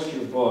read most of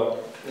your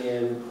book,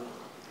 and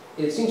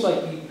it seems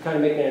like you kind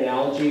of make an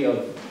analogy of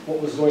what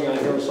was going on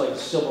here was like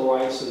civil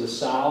rights in the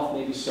South,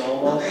 maybe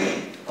Selma.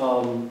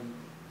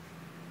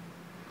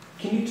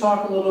 Can you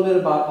talk a little bit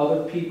about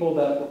other people,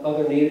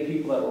 other Native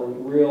people that were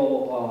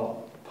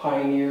real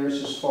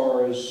pioneers as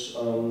far as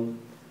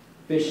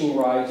fishing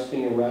rights,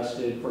 being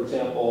arrested, for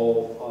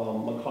example,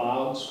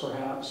 McLeod's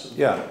perhaps?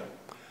 Yeah.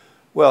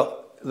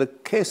 Well, the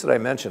case that I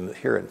mentioned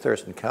here in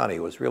Thurston County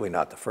was really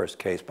not the first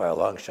case by a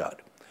long shot.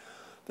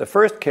 The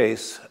first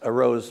case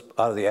arose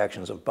out of the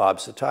actions of Bob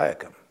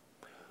Satayacum,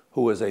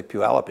 who was a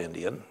Puyallup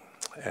Indian,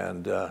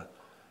 and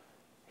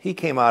he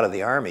came out of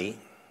the Army,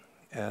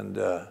 and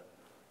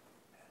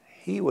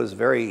he was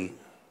very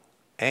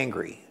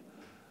angry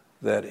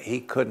that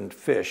he couldn't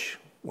fish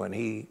when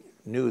he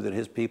knew that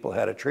his people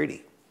had a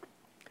treaty.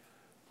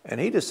 And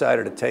he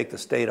decided to take the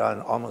state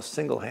on almost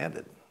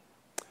single-handed.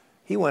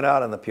 He went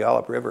out on the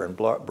Puyallup River in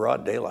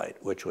broad daylight,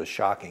 which was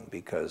shocking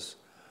because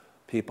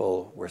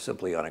people were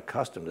simply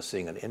unaccustomed to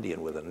seeing an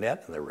Indian with a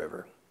net in the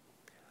river.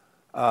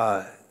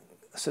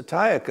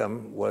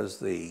 Satayacum was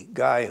the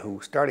guy who,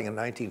 starting in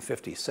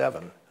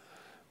 1957,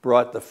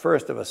 brought the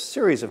first of a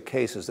series of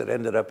cases that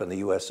ended up in the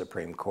U.S.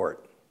 Supreme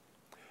Court.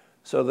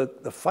 So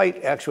the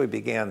fight actually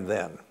began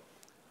then.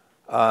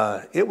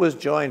 It was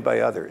joined by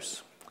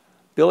others.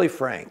 Billy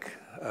Frank,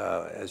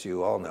 as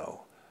you all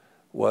know,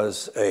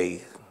 was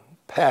a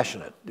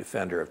passionate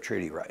defender of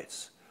treaty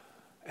rights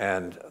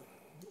and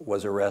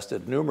was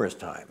arrested numerous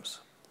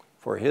times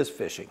for his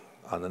fishing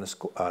on the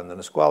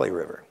Nisqually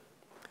River.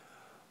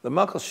 The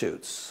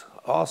Muckleshoots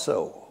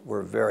also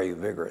were very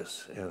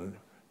vigorous in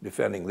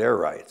defending their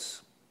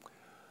rights.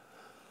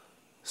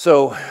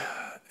 So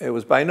it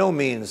was by no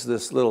means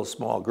this little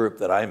small group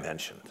that I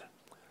mentioned.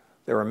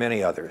 There were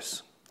many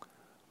others.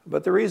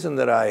 But the reason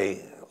that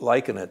I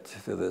liken it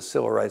to the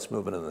civil rights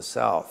movement in the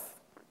South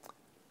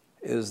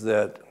is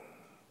that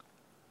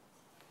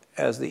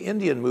as the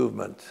Indian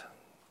movement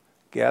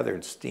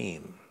gathered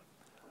steam,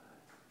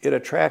 it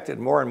attracted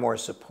more and more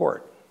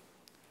support,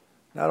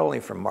 not only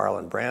from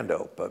Marlon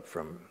Brando, but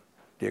from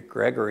Dick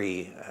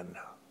Gregory and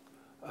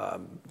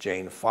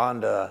Jane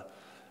Fonda,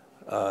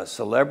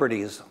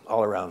 celebrities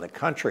all around the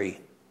country.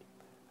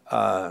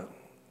 There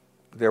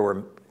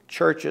were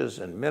churches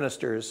and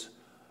ministers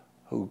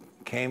who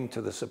came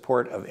to the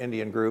support of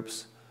Indian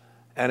groups,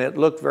 and it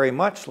looked very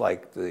much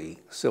like the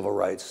civil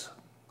rights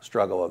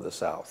struggle of the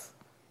South.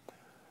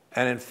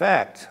 And in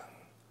fact,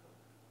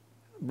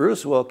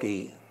 Bruce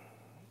Wilkie,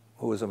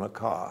 who was a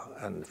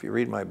Makah, and if you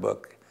read my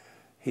book,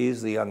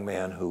 he's the young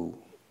man who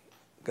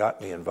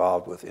got me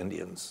involved with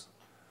Indians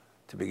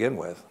to begin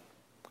with.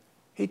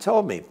 He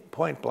told me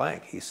point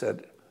blank, he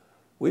said,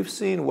 we've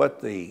seen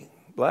what the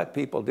black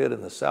people did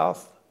in the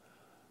South.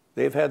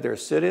 They've had their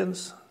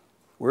sit-ins.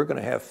 we're going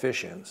to have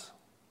fish-ins.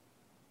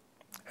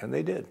 And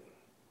they did,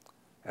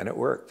 and it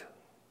worked.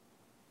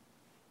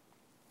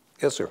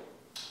 Yes, sir.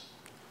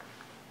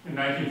 In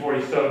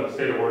 1947, the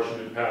state of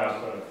Washington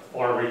passed a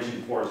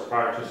far-reaching Forest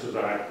Practices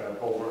Act that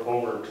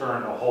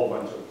overturned a whole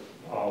bunch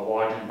of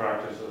logging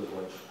practices,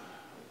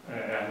 and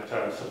it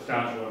had a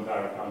substantial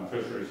impact on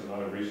fisheries and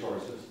other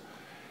resources.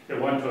 It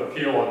went to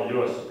appeal on the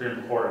U.S.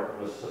 Supreme Court.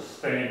 It was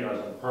sustained as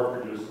an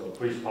appropriate use of the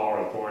police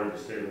power authority of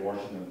the state of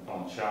Washington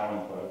upon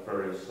challenge by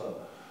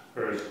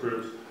various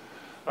groups.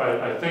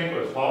 I think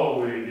it was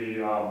probably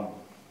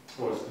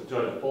was the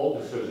Judge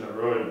Bolt decision that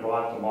really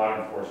brought the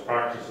Modern Forest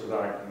Practices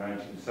Act in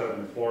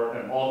 1974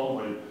 and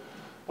ultimately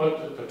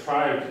put the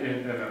tribes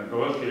in a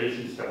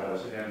negotiation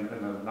status in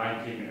the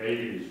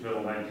 1980s,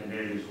 middle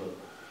 1980s with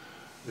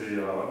the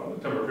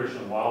Timber Fish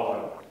and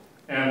Wildlife.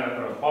 And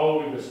it was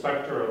probably the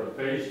specter of the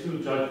Phase 2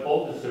 Judge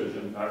Bolt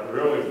decision that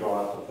really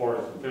brought the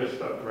forest and fish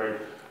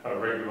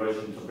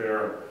regulation to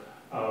bear.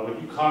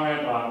 Would you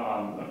comment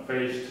on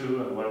Phase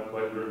 2 and what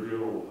your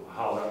view of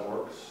how that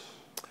works?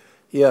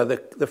 Yeah,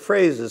 the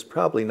phrase is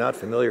probably not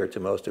familiar to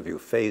most of you,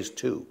 Phase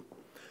 2.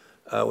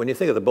 When you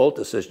think of the Bolt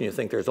decision, you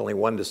think there's only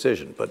one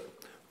decision, but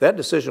that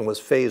decision was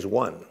Phase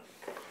 1.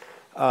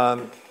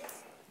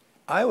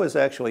 I was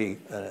actually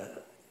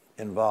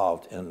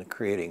involved in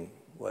creating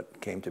what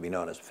came to be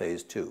known as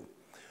Phase 2.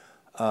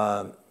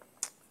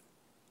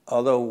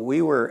 Although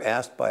we were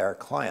asked by our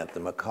client, the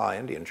Makah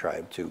Indian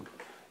tribe, to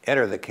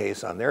enter the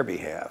case on their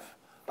behalf,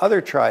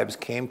 other tribes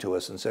came to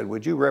us and said,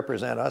 would you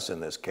represent us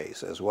in this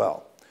case as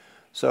well?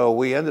 So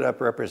we ended up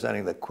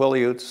representing the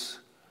Quileutes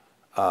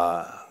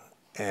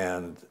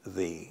and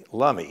the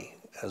Lummi,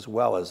 as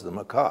well as the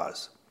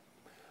Makahs.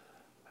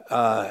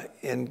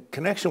 In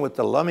connection with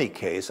the Lummi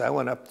case, I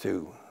went up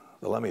to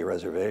the Lummi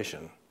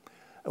Reservation.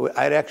 We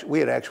had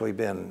actually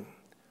been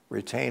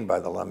retained by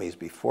the Lummis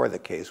before the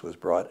case was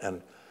brought,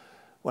 and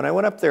when I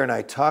went up there and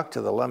I talked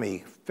to the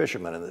Lummi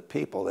fishermen and the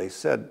people, they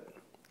said,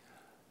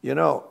 you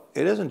know,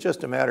 it isn't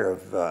just a matter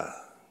of the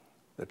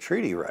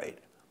treaty right,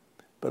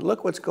 but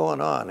look what's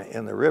going on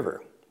in the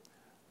river.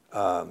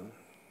 Trying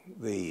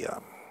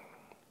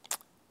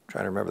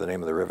to remember the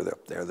name of the river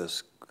up there.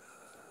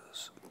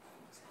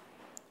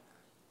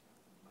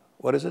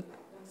 What is it?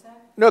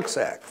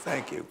 Nooksack,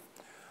 thank you.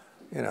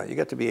 You know, you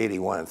get to be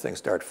 81 and things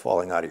start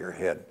falling out of your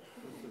head.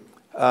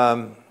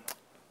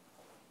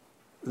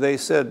 They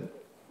said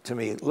to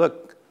me,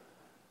 look,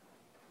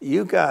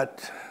 you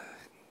got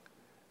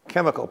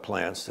chemical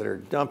plants that are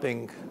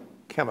dumping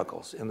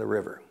chemicals in the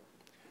river.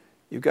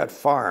 You've got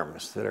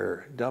farms that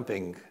are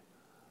dumping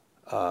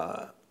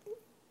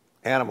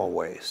animal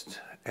waste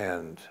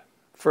and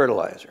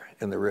fertilizer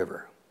in the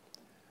river.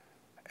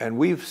 And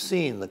we've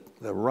seen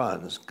the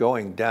runs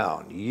going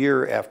down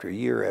year after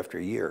year after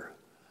year.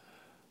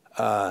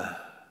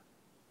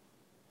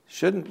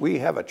 Shouldn't we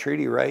have a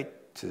treaty right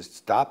to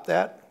stop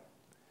that?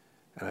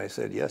 And I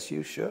said, yes,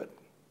 you should.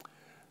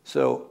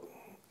 So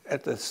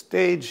at the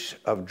stage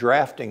of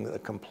drafting the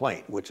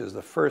complaint, which is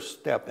the first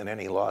step in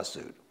any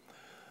lawsuit,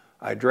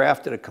 I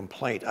drafted a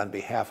complaint on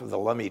behalf of the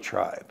Lummi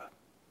tribe.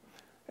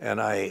 And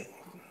I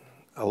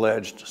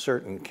alleged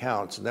certain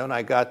counts. And then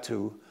I got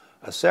to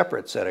a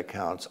separate set of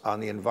counts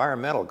on the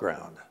environmental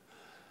ground.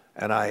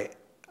 And I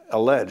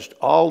alleged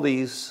all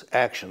these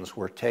actions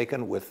were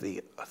taken with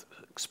the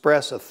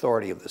express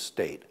authority of the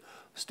state.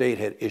 The state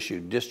had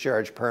issued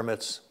discharge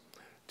permits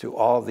to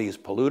all of these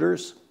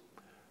polluters,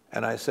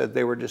 and I said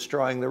they were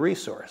destroying the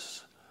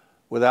resource.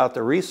 Without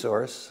the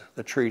resource,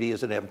 the treaty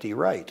is an empty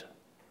right.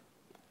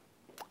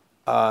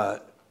 I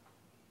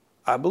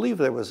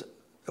believe it was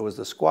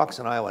the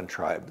Squaxin Island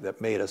tribe that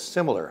made a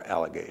similar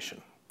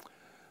allegation.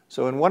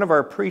 So in one of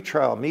our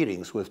pretrial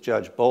meetings with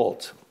Judge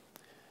Bolt,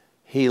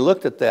 he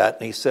looked at that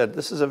and he said,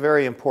 this is a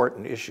very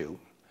important issue,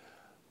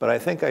 but I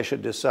think I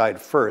should decide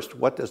first,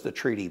 what does the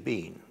treaty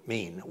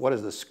mean? What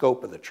is the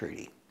scope of the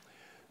treaty?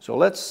 So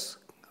let's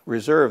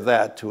reserve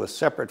that to a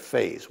separate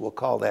phase. We'll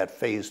call that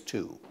Phase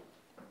 2.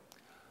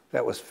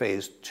 That was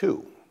Phase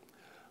 2.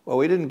 Well,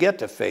 we didn't get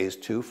to Phase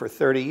 2 for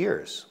 30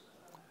 years.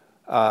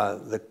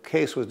 The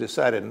case was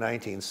decided in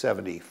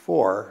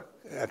 1974.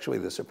 Actually,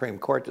 the Supreme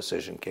Court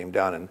decision came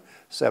down in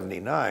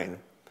 79.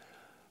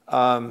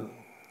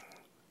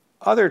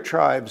 Other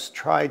tribes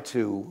tried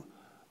to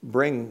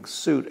bring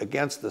suit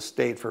against the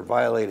state for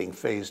violating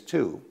Phase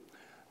 2.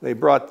 They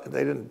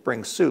didn't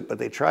bring suit, but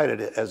they tried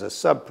it as a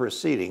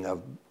sub-proceeding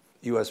of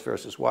U.S.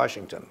 versus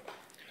Washington.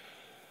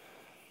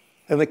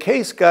 And the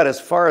case got as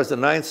far as the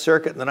Ninth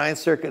Circuit, and the Ninth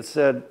Circuit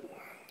said,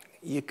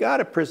 you got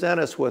to present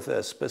us with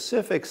a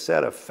specific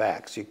set of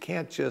facts. You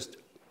can't just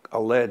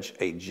allege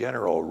a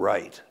general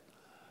right.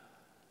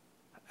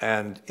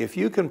 And if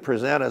you can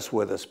present us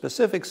with a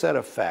specific set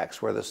of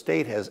facts where the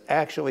state has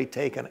actually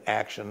taken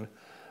action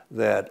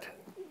that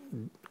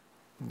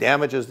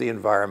damages the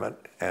environment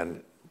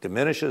and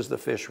diminishes the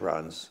fish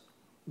runs,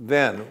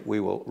 then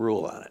we will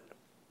rule on it.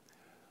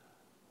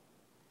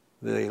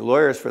 The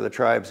lawyers for the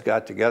tribes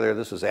got together.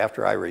 This was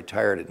after I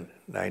retired in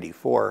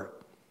 '94,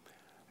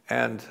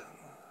 and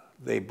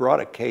they brought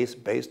a case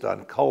based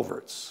on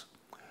culverts.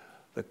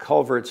 the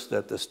culverts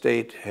that the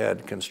state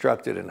had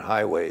constructed in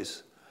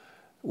highways,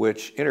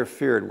 which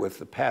interfered with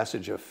the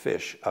passage of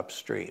fish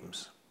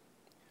upstreams.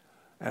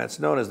 And it's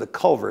known as the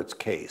culverts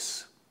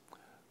case,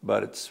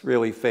 but it's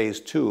really phase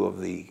 2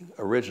 of the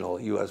original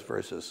U.S.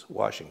 versus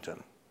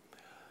Washington.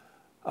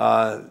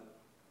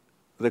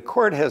 The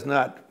court has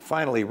not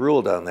finally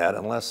ruled on that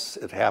unless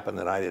it happened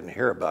and I didn't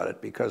hear about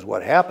it, because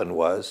what happened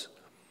was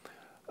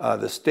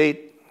the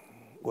state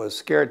was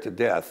scared to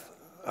death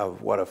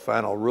of what a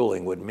final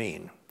ruling would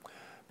mean,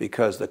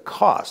 because the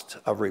cost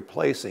of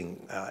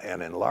replacing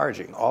and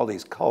enlarging all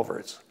these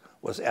culverts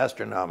was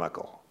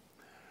astronomical.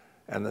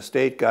 And the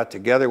state got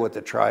together with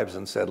the tribes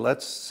and said,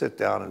 let's sit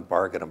down and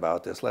bargain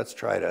about this. Let's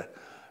try to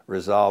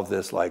resolve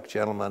this like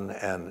gentlemen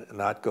and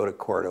not go to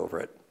court over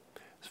it.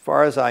 As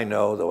far as I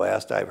know, the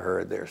last I've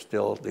heard, they're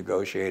still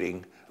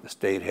negotiating. The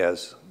state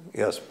has,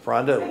 yes,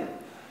 Rhonda?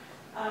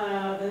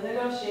 The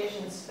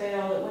negotiations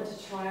failed. It went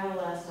to trial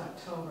last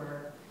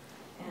October,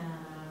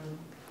 and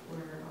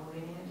we're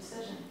awaiting a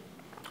decision.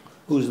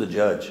 Who's the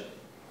judge?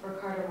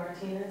 Ricardo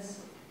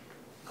Martinez.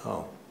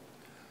 Oh,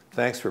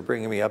 thanks for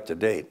bringing me up to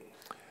date.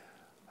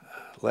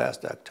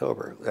 Last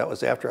October, that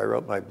was after I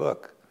wrote my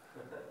book.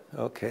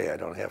 Okay, I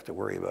don't have to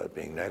worry about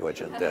being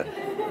negligent then.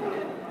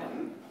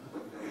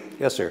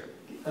 Yes, sir.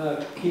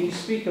 Can you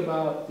speak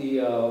about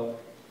the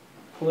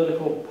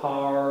political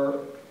power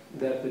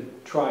that the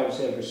tribes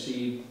have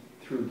received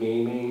through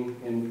gaming,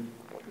 and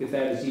if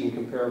that is even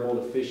comparable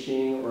to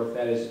fishing, or if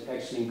that has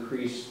actually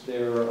increased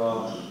their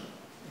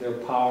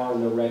power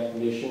and their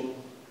recognition?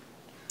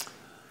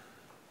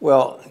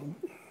 Well,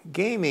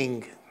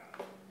 gaming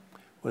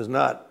was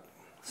not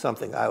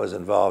something I was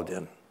involved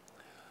in.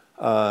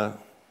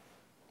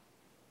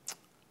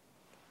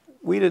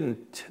 We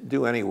didn't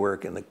do any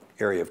work in the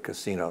area of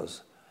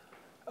casinos.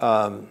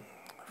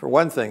 For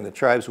one thing, the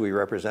tribes we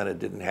represented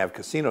didn't have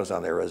casinos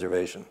on their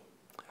reservation.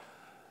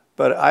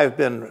 But I've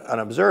been an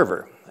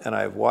observer, and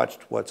I've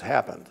watched what's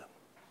happened.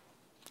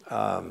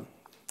 And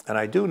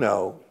I do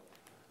know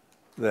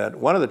that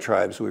one of the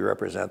tribes we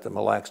represent, the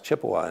Mille Lacs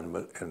Chippewa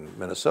in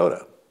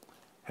Minnesota,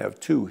 have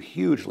 2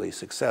 hugely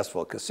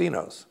successful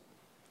casinos.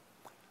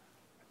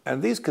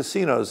 And these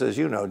casinos, as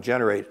you know,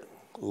 generate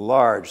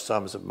large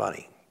sums of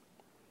money.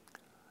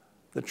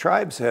 The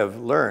tribes have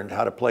learned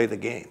how to play the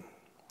game.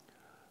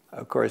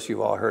 Of course,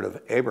 you've all heard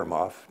of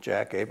Abramoff,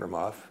 Jack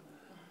Abramoff,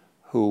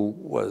 who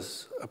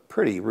was a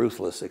pretty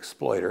ruthless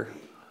exploiter.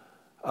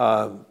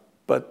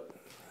 But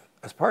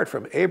apart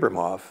from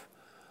Abramoff,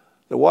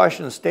 the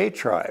Washington State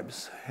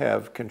tribes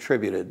have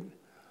contributed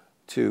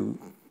to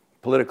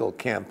political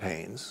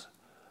campaigns.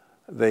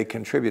 They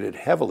contributed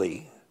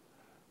heavily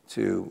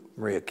to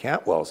Maria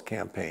Cantwell's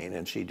campaign,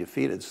 and she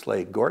defeated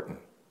Slade Gorton,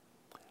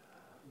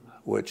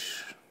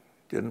 which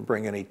didn't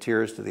bring any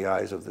tears to the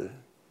eyes of the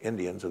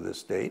Indians of this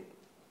state.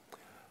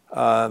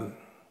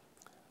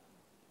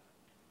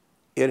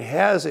 It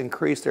has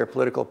increased their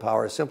political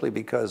power simply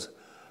because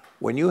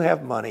when you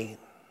have money,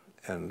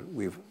 and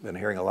we've been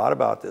hearing a lot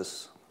about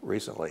this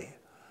recently,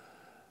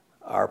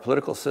 our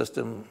political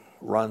system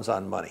runs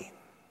on money.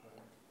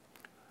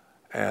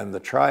 And the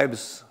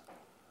tribes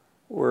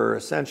were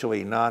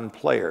essentially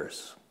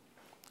non-players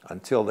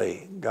until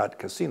they got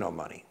casino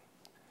money.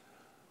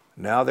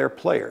 Now they're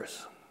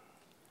players.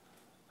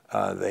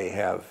 They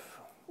have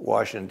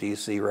Washington,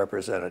 D.C.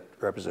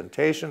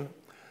 representation.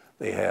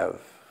 They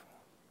have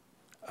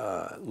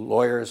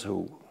lawyers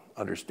who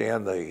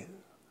understand the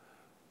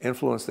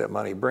influence that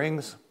money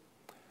brings.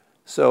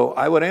 So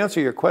I would answer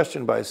your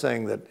question by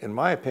saying that, in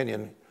my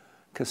opinion,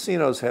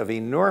 casinos have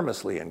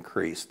enormously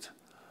increased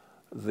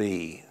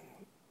the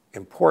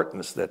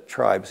importance that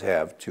tribes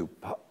have to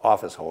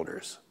office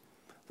holders.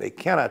 They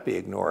cannot be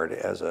ignored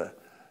as a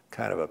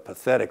kind of a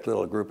pathetic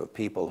little group of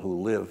people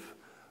who live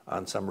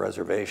on some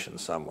reservation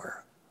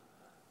somewhere.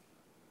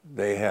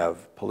 They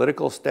have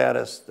political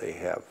status, they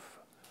have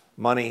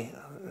money,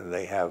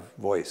 they have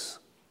voice.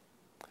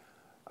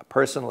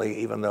 Personally,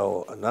 even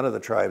though none of the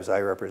tribes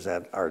I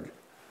represent are,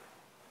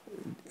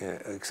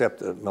 except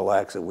the Mille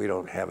Lacs, we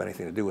don't have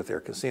anything to do with their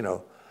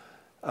casino,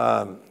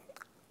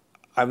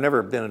 I've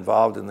never been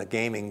involved in the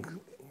gaming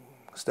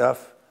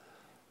stuff,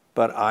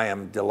 but I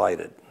am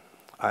delighted.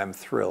 I'm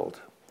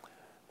thrilled,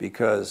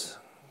 because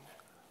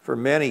for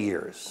many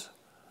years,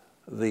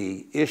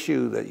 the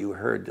issue that you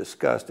heard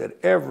discussed at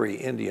every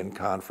Indian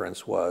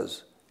conference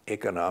was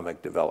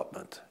economic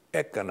development,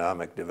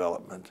 economic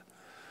development.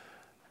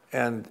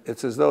 And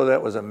it's as though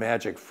that was a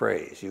magic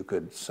phrase. You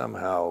could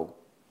somehow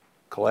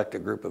collect a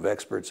group of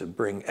experts and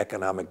bring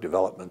economic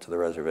development to the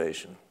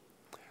reservation.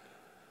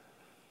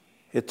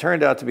 It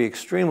turned out to be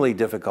extremely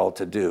difficult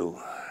to do,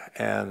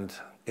 and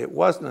it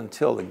wasn't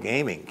until the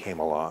gaming came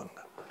along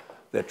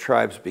that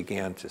tribes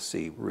began to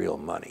see real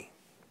money.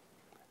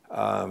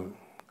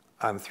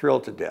 I'm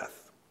thrilled to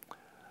death,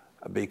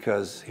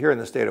 because here in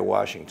the state of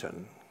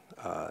Washington,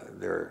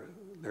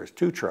 there's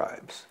 2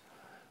 tribes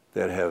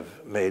that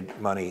have made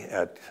money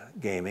at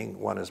gaming.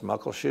 One is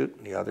Muckleshoot,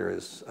 and the other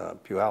is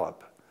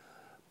Puyallup.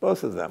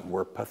 Both of them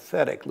were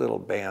pathetic little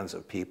bands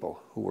of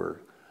people who were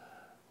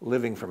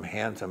living from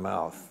hand to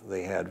mouth.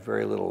 They had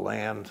very little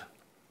land.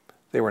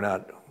 They were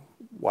not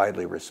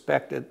widely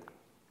respected.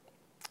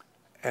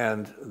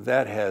 And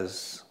that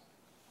has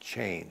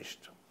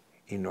changed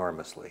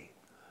enormously.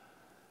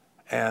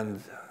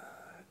 And,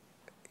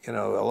 you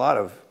know, a lot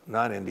of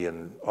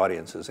non-Indian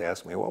audiences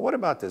ask me, well, what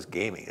about this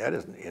gaming? That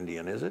isn't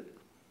Indian, is it?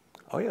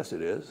 Oh, yes,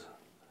 it is.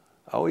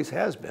 Always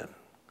has been.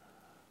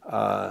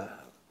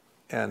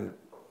 And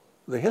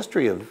the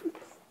history of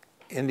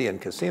Indian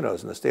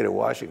casinos in the state of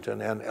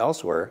Washington and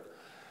elsewhere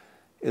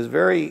is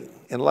very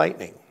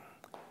enlightening,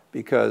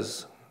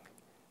 because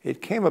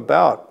it came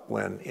about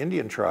when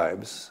Indian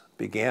tribes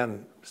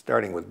began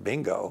starting with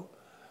bingo.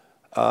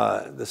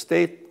 The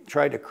state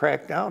tried to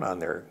crack down on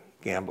their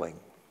gaming,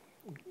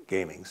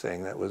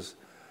 saying that was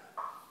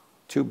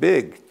too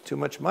big, too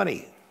much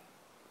money.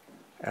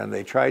 And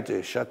they tried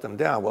to shut them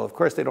down. Well, of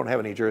course, they don't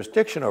have any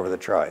jurisdiction over the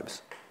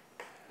tribes.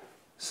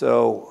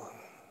 So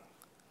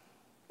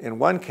in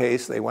one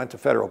case, they went to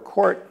federal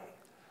court.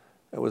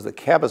 It was the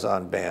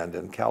Cabazon Band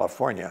in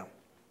California.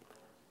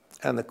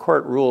 And the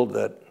court ruled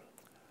that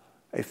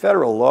a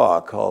federal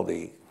law called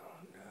the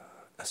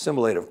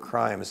Assimilative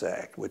Crimes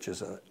Act, which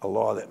is a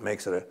law that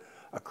makes it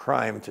a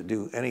crime to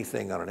do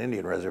anything on an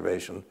Indian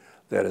reservation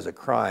that is a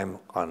crime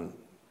on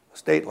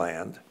state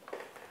land,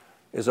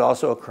 is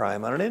also a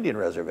crime on an Indian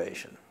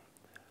reservation.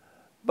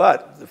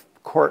 But the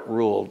court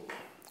ruled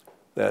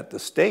that the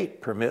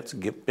state permits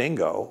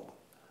bingo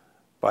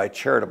by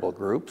charitable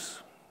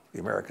groups, the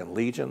American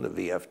Legion, the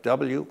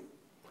VFW.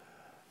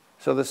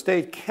 So the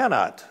state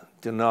cannot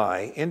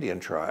deny Indian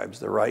tribes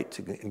the right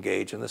to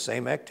engage in the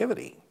same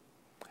activity.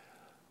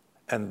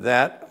 And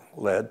that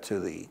led to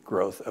the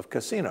growth of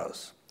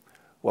casinos.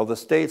 Well, the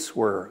states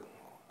were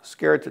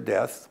scared to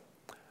death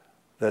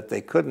that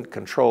they couldn't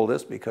control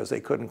this because they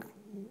couldn't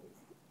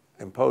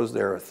impose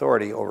their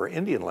authority over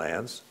Indian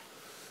lands.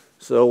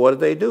 So what did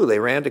they do? They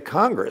ran to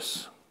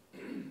Congress.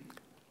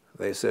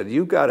 They said,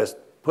 you've got to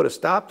put a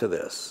stop to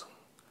this.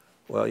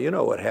 Well, you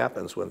know what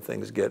happens when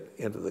things get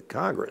into the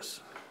Congress.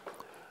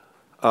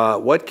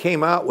 What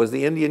came out was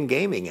the Indian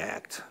Gaming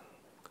Act,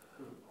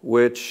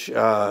 which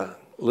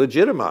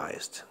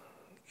legitimized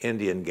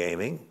Indian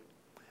gaming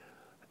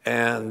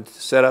and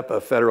set up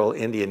a federal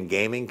Indian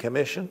Gaming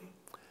Commission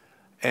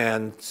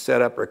and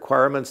set up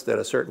requirements that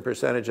a certain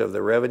percentage of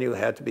the revenue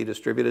had to be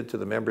distributed to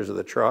the members of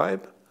the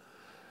tribe,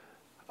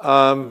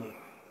 and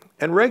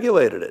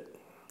regulated it.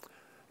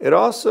 It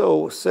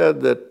also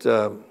said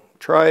that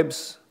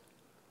tribes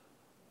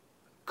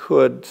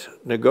could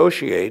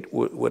negotiate,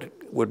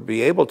 would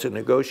be able to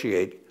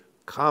negotiate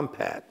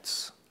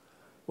compacts.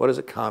 What is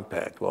a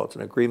compact? Well, it's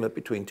an agreement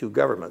between two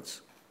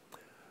governments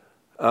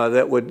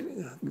that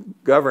would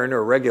govern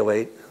or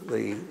regulate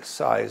the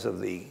size of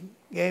the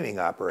gaming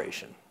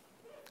operation.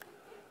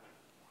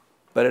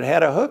 But it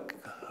had a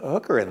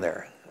hooker in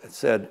there. It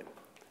said,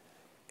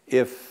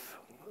 if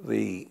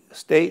the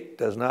state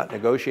does not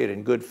negotiate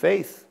in good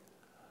faith,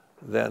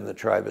 then the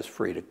tribe is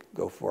free to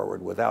go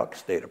forward without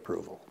state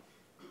approval.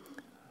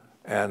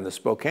 And the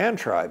Spokane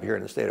tribe here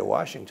in the state of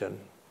Washington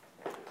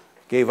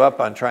gave up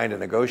on trying to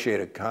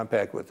negotiate a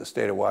compact with the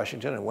state of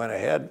Washington and went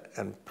ahead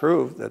and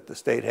proved that the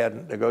state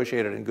hadn't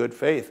negotiated in good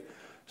faith,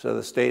 so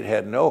the state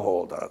had no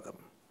hold on them.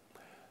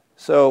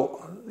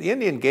 So the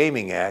Indian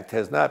Gaming Act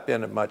has not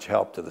been of much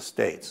help to the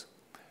states.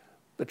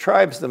 The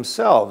tribes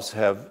themselves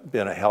have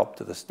been a help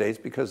to the states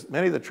because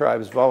many of the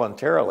tribes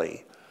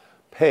voluntarily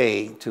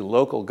pay to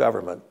local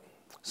government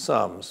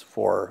sums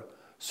for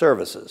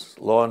services,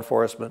 law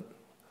enforcement,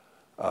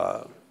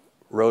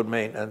 road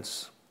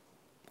maintenance,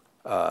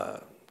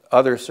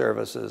 other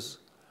services.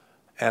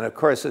 And of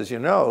course, as you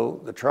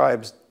know, the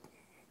tribes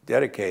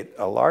dedicate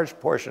a large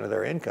portion of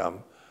their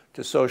income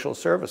to social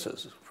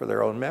services for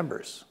their own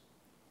members.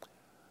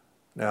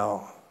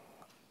 Now,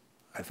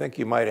 I think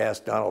you might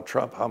ask Donald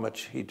Trump how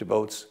much he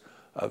devotes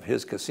of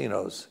his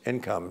casino's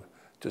income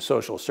to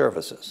social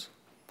services.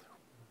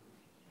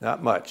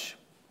 Not much.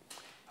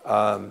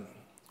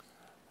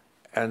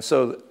 And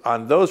so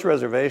on those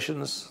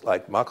reservations,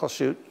 like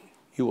Muckleshoot,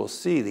 you will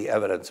see the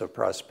evidence of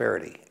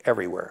prosperity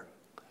everywhere.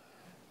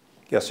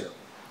 Yes, sir.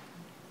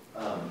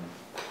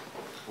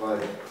 Well,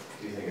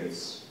 do you think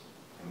it's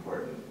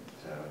important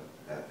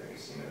that the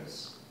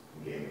casinos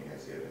and gaming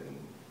has given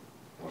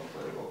more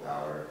political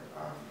power?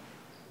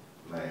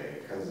 My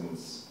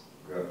cousins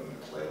grew up in the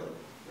Tulalip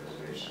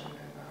Reservation, and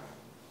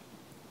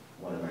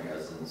one of my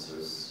cousins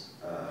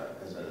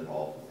has been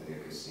involved with the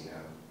new casino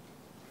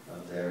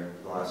up there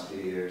the last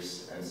few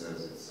years, and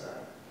says it's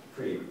a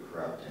pretty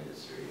corrupt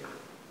industry,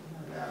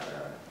 and that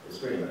it's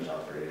pretty much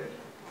operated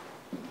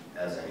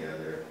as any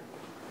other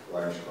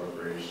large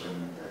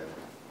corporation that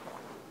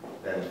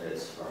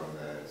benefits from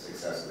the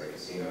success of the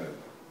casino,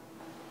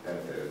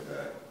 benefited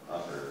the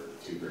upper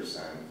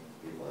 2%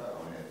 people that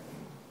own it,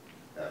 and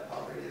that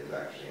poverty has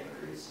actually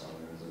increased on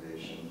the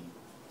reservation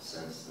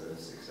since the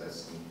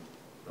success in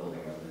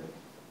building of it.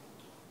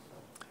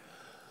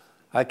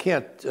 I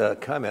can't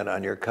comment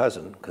on your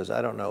cousin because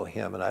I don't know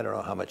him and I don't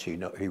know how much he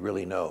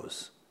really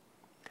knows.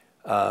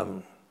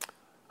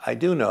 I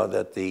do know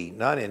that the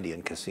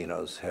non-Indian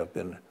casinos have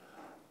been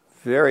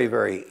very,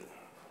 very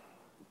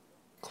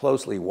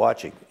closely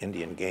watching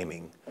Indian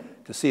gaming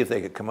to see if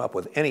they could come up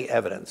with any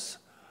evidence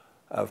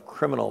of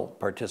criminal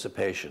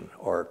participation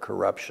or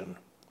corruption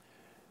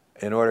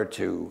in order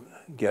to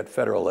get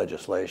federal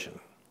legislation.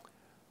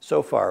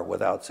 So far,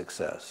 without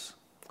success.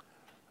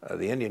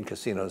 The Indian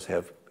casinos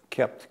have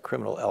kept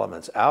criminal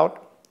elements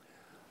out.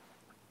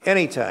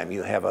 Anytime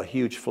you have a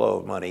huge flow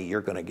of money,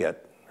 you're going to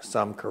get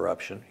some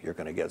corruption, you're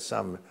going to get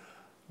some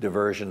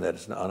diversion that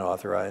is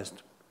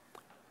unauthorized.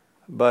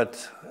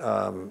 But,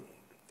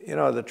 you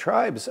know, the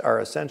tribes are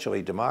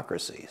essentially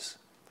democracies.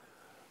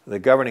 The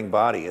governing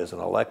body is an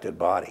elected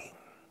body.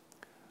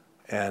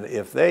 And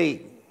if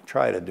they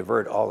try to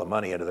divert all the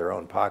money into their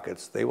own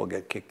pockets, they will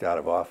get kicked out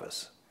of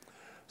office.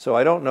 So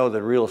I don't know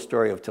the real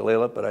story of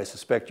Tulalip, but I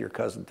suspect your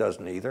cousin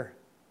doesn't either.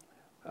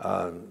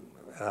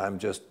 I'm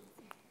just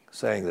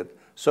saying that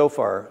so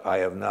far I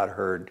have not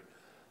heard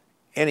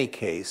any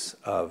case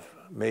of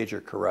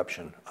major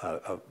corruption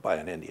by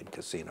an Indian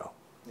casino.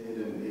 He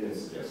didn't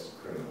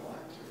suggest criminal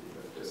activity,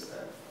 but just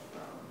that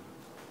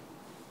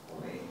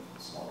only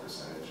a small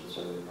percentage was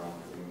really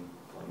profiting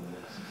from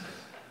this.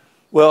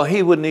 Well,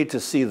 he would need to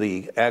see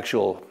the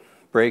actual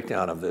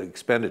breakdown of the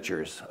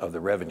expenditures of the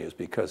revenues,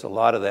 because a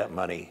lot of that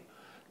money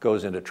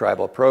goes into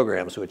tribal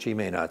programs, which he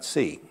may not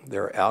see.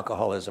 There are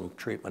alcoholism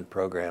treatment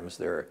programs,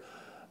 there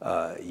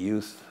are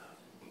youth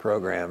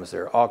programs,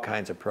 there are all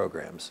kinds of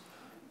programs.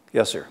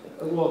 Yes, sir.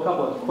 Well, a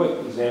couple of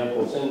quick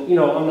examples, and you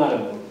know, I'm not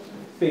a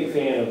big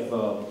fan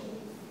of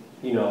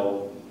you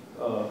know,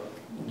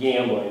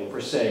 gambling per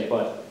se,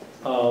 but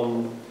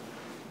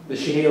the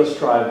Chehalis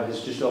tribe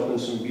has just opened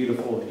some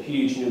beautiful,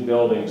 huge new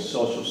buildings,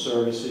 social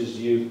services,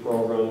 youth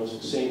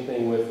programs. Same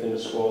thing with the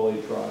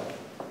Nisqually tribe.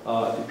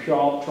 The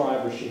Puyallup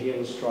tribe or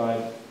Chehalis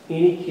tribe,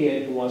 any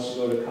kid who wants to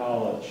go to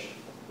college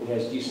and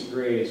has decent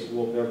grades,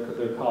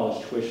 their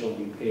college tuition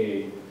will be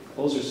paid.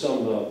 Those are some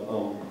of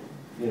the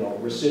you know,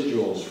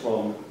 residuals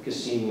from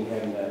casino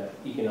having that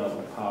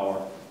economic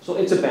power. So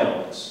it's a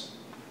balance.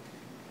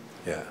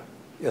 Yeah.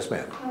 Yes,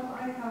 ma'am.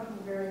 I have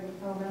a very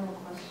fundamental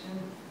question,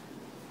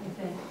 I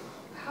think.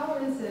 How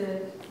is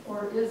it,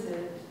 or is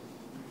it,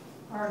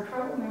 are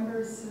tribal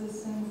members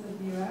citizens of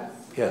the U.S.?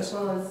 Yes. As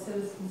well as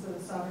citizens of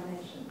a sovereign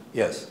nation?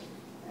 Yes.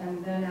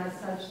 And then as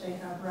such, they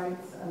have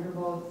rights under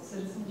both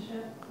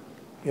citizenship?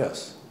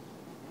 Yes.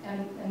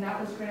 And that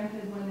was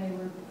granted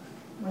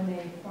when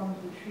they formed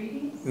the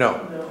treaties? No.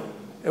 No.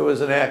 It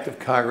was an act of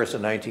Congress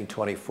in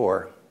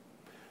 1924.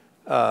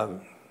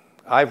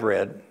 I've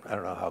read, I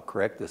don't know how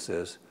correct this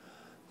is,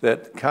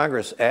 that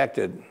Congress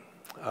acted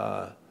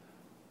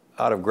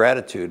out of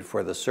gratitude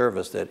for the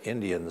service that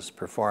Indians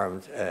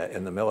performed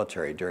in the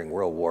military during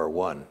World War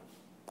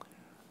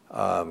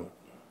I.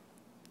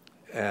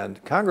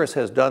 And Congress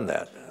has done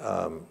that.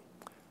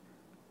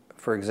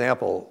 For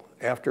example,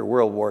 after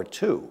World War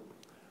II,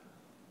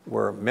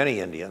 where many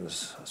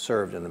Indians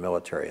served in the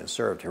military and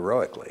served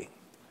heroically,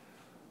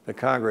 the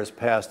Congress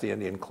passed the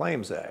Indian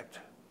Claims Act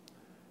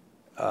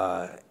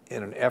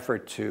in an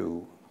effort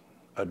to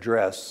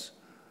address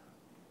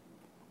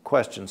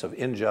questions of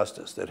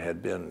injustice that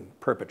had been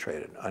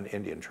perpetrated on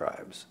Indian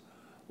tribes,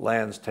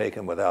 lands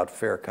taken without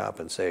fair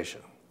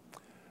compensation.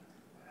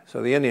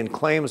 So the Indian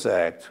Claims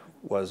Act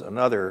was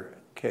another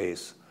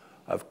case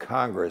of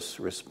Congress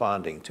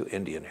responding to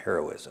Indian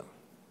heroism.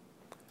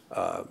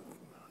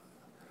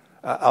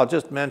 I'll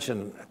just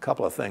mention a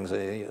couple of things.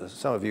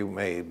 Some of you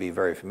may be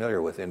very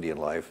familiar with Indian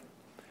life,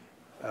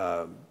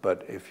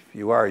 but if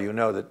you are, you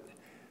know that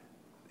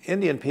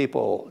Indian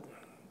people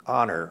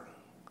honor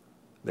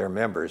their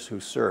members who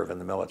serve in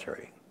the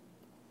military.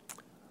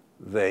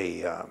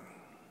 They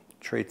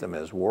treat them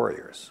as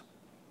warriors.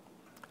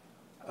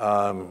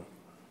 You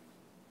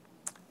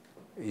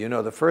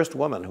know, the first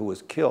woman who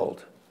was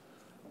killed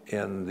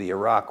in the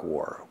Iraq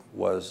War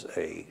was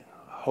a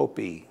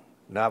Hopi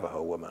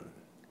Navajo woman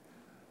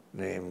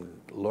named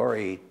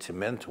Lori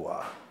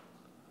Timentua.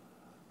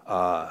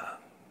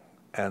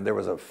 And there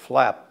was a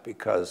flap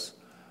because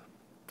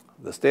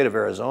the state of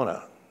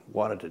Arizona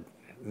wanted to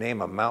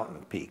name a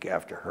mountain peak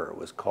after her. It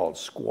was called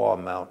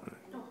Squaw Mountain,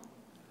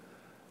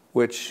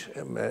 which,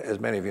 as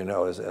many of you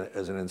know, is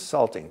an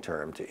insulting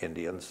term to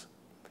Indians.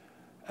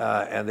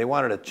 And they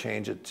wanted to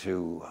change it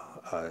to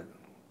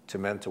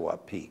Timentua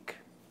Peak.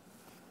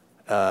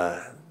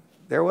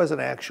 There was an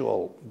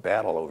actual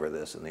battle over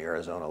this in the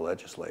Arizona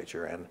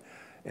legislature, and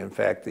in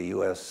fact, the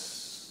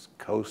U.S.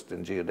 Coast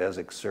and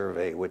Geodesic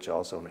Survey, which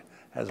also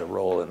has a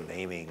role in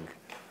naming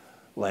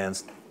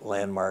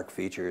landmark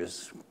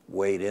features,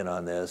 weighed in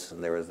on this,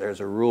 and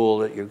there's a rule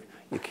that you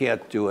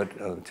can't do it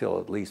until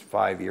at least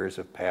 5 years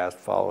have passed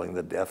following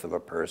the death of a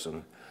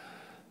person.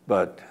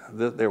 But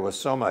there was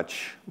so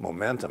much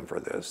momentum for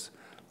this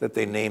that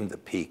they named the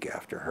peak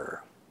after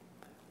her.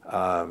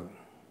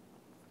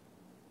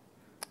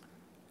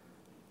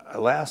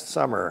 Last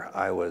summer,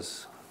 I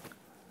was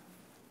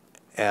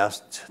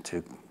asked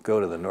to go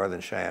to the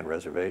Northern Cheyenne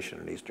Reservation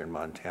in eastern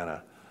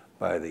Montana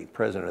by the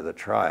president of the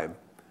tribe,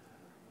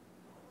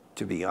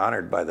 to be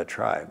honored by the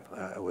tribe.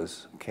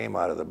 Came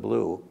out of the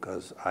blue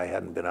because I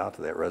hadn't been out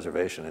to that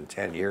reservation in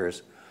 10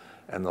 years,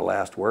 and the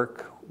last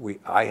work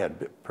I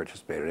had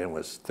participated in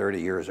was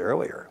 30 years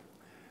earlier.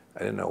 I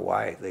didn't know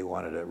why they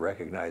wanted to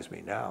recognize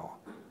me now.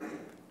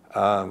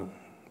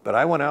 But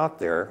I went out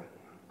there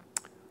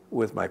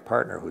with my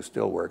partner, who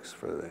still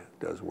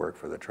does work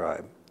for the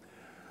tribe.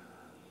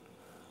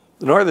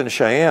 The Northern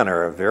Cheyenne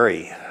are a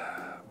very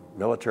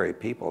military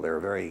people.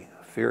 They're very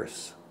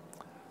fierce.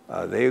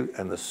 They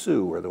and the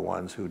Sioux were the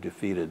ones who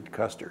defeated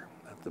Custer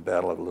at the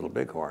Battle of Little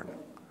Bighorn,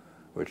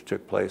 which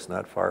took place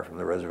not far from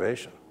the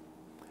reservation.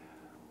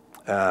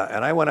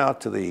 And I went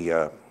out to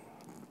the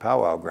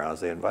powwow grounds.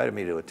 They invited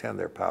me to attend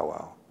their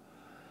powwow.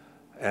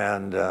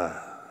 And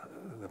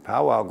the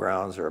powwow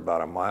grounds are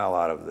about a mile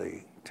out of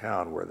the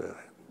town where the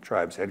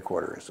tribe's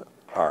headquarters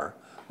are,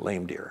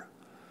 Lame Deer.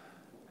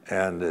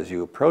 And as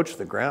you approach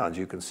the grounds,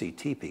 you can see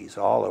teepees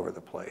all over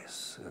the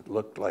place. It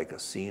looked like a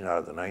scene out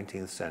of the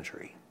 19th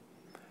century.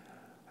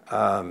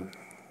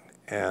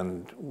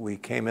 And we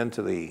came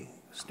into the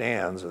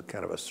stands, a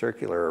kind of a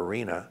circular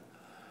arena.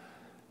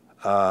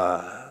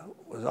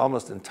 Was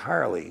almost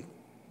entirely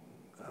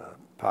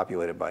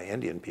populated by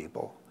Indian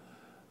people,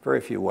 very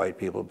few white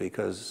people,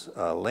 because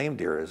Lame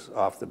Deer is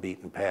off the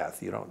beaten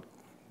path. You don't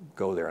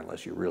go there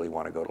unless you really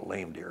want to go to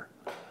Lame Deer.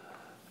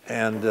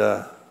 And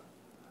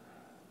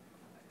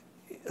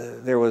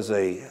there was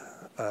an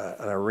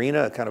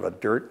arena, kind of a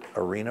dirt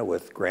arena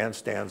with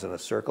grandstands in a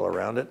circle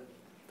around it.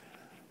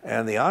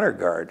 And the honor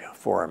guard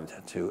formed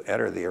to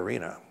enter the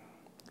arena.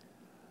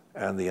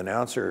 And the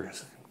announcer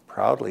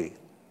proudly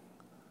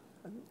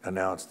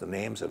announced the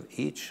names of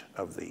each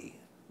of the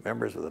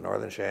members of the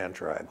Northern Cheyenne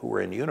tribe who were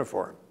in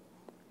uniform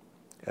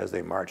as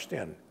they marched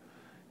in,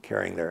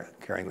 carrying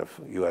the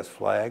U.S.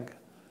 flag.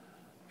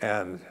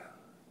 And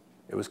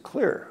it was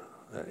clear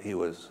that he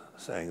was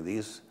saying,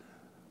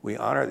 we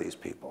honor these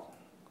people.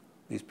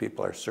 These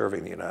people are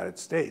serving the United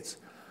States.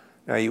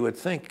 Now, you would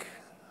think,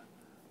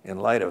 in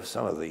light of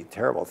some of the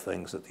terrible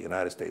things that the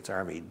United States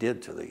Army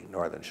did to the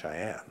Northern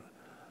Cheyenne,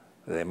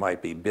 they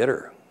might be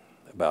bitter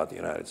about the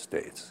United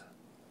States.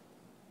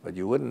 But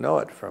you wouldn't know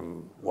it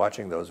from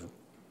watching those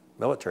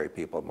military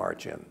people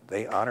march in.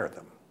 They honor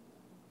them.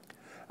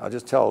 I'll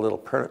just tell a little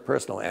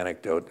personal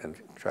anecdote and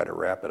try to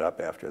wrap it up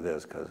after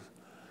this, because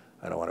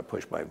I don't want to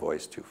push my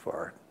voice too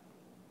far.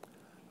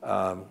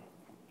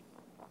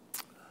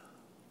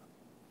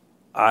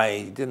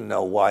 I didn't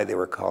know why they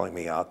were calling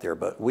me out there,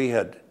 but we,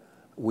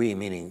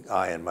 meaning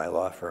I and my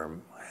law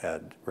firm,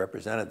 had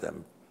represented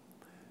them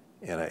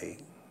in a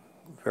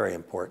very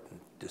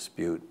important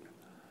dispute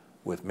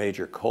with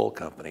major coal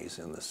companies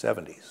in the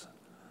 70s.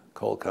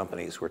 Coal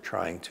companies were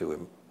trying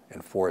to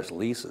enforce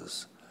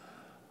leases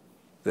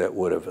that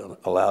would have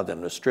allowed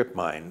them to strip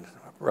mine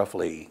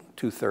roughly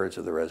 2/3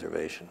 of the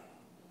reservation.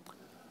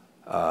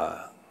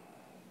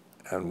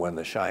 And when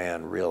the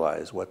Cheyenne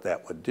realized what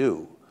that would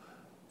do,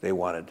 they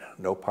wanted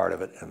no part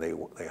of it, and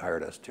they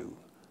hired us to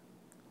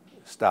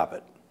stop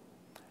it.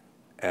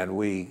 And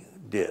we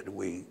did.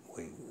 We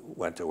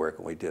went to work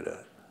and we did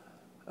a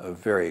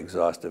very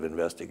exhaustive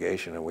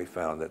investigation, and we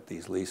found that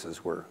these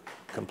leases were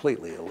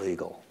completely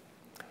illegal.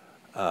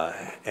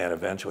 And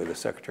eventually the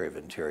Secretary of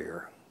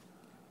Interior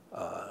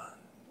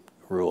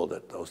ruled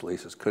that those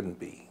leases couldn't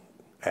be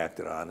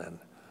acted on, and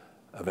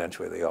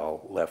eventually they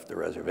all left the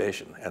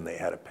reservation, and they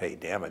had to pay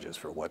damages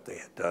for what they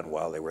had done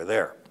while they were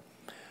there.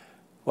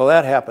 Well,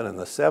 that happened in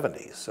the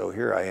 70s, so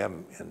here I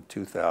am in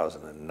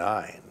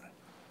 2009,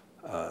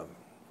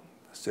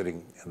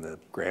 sitting in the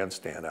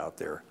grandstand out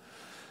there.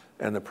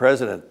 And the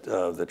president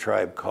of the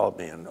tribe called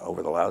me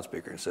over the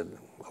loudspeaker and said,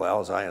 well,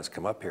 Al Zion's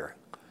come up here.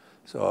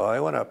 So I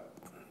went up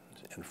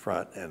in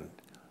front, and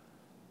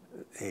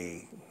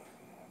he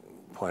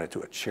pointed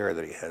to a chair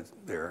that he had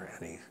there,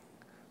 and he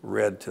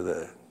read to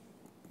the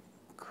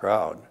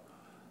crowd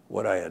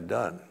what I had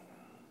done.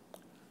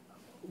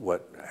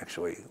 What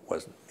actually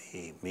wasn't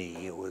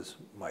me, it was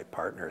my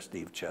partner,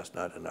 Steve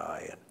Chestnut, and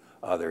I, and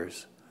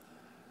others.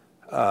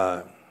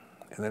 And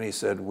then he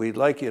said, we'd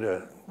like you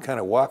to kind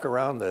of walk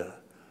around the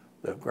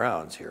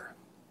grounds here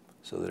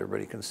so that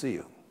everybody can see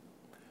you.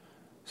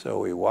 So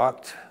we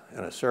walked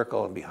in a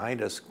circle, and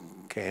behind us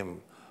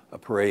came a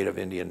parade of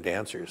Indian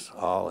dancers,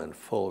 all in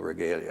full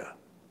regalia.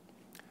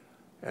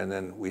 And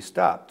then we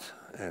stopped,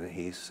 and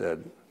he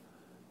said,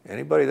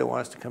 anybody that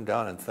wants to come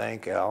down and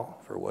thank Al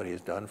for what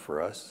he's done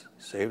for us,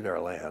 saved our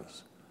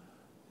lands,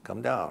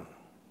 come down.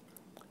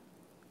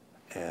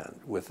 And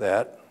with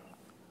that,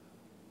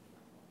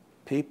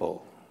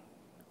 people,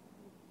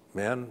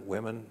 men,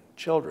 women,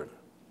 children,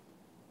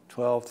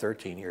 12,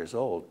 13 years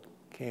old,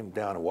 came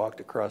down and walked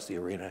across the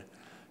arena,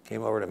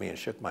 came over to me and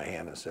shook my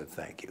hand and said,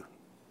 thank you.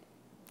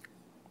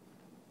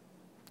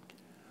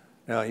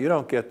 Now, you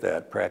don't get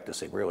that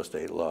practicing real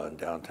estate law in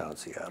downtown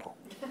Seattle.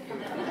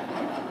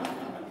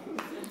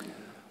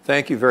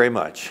 Thank you very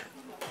much.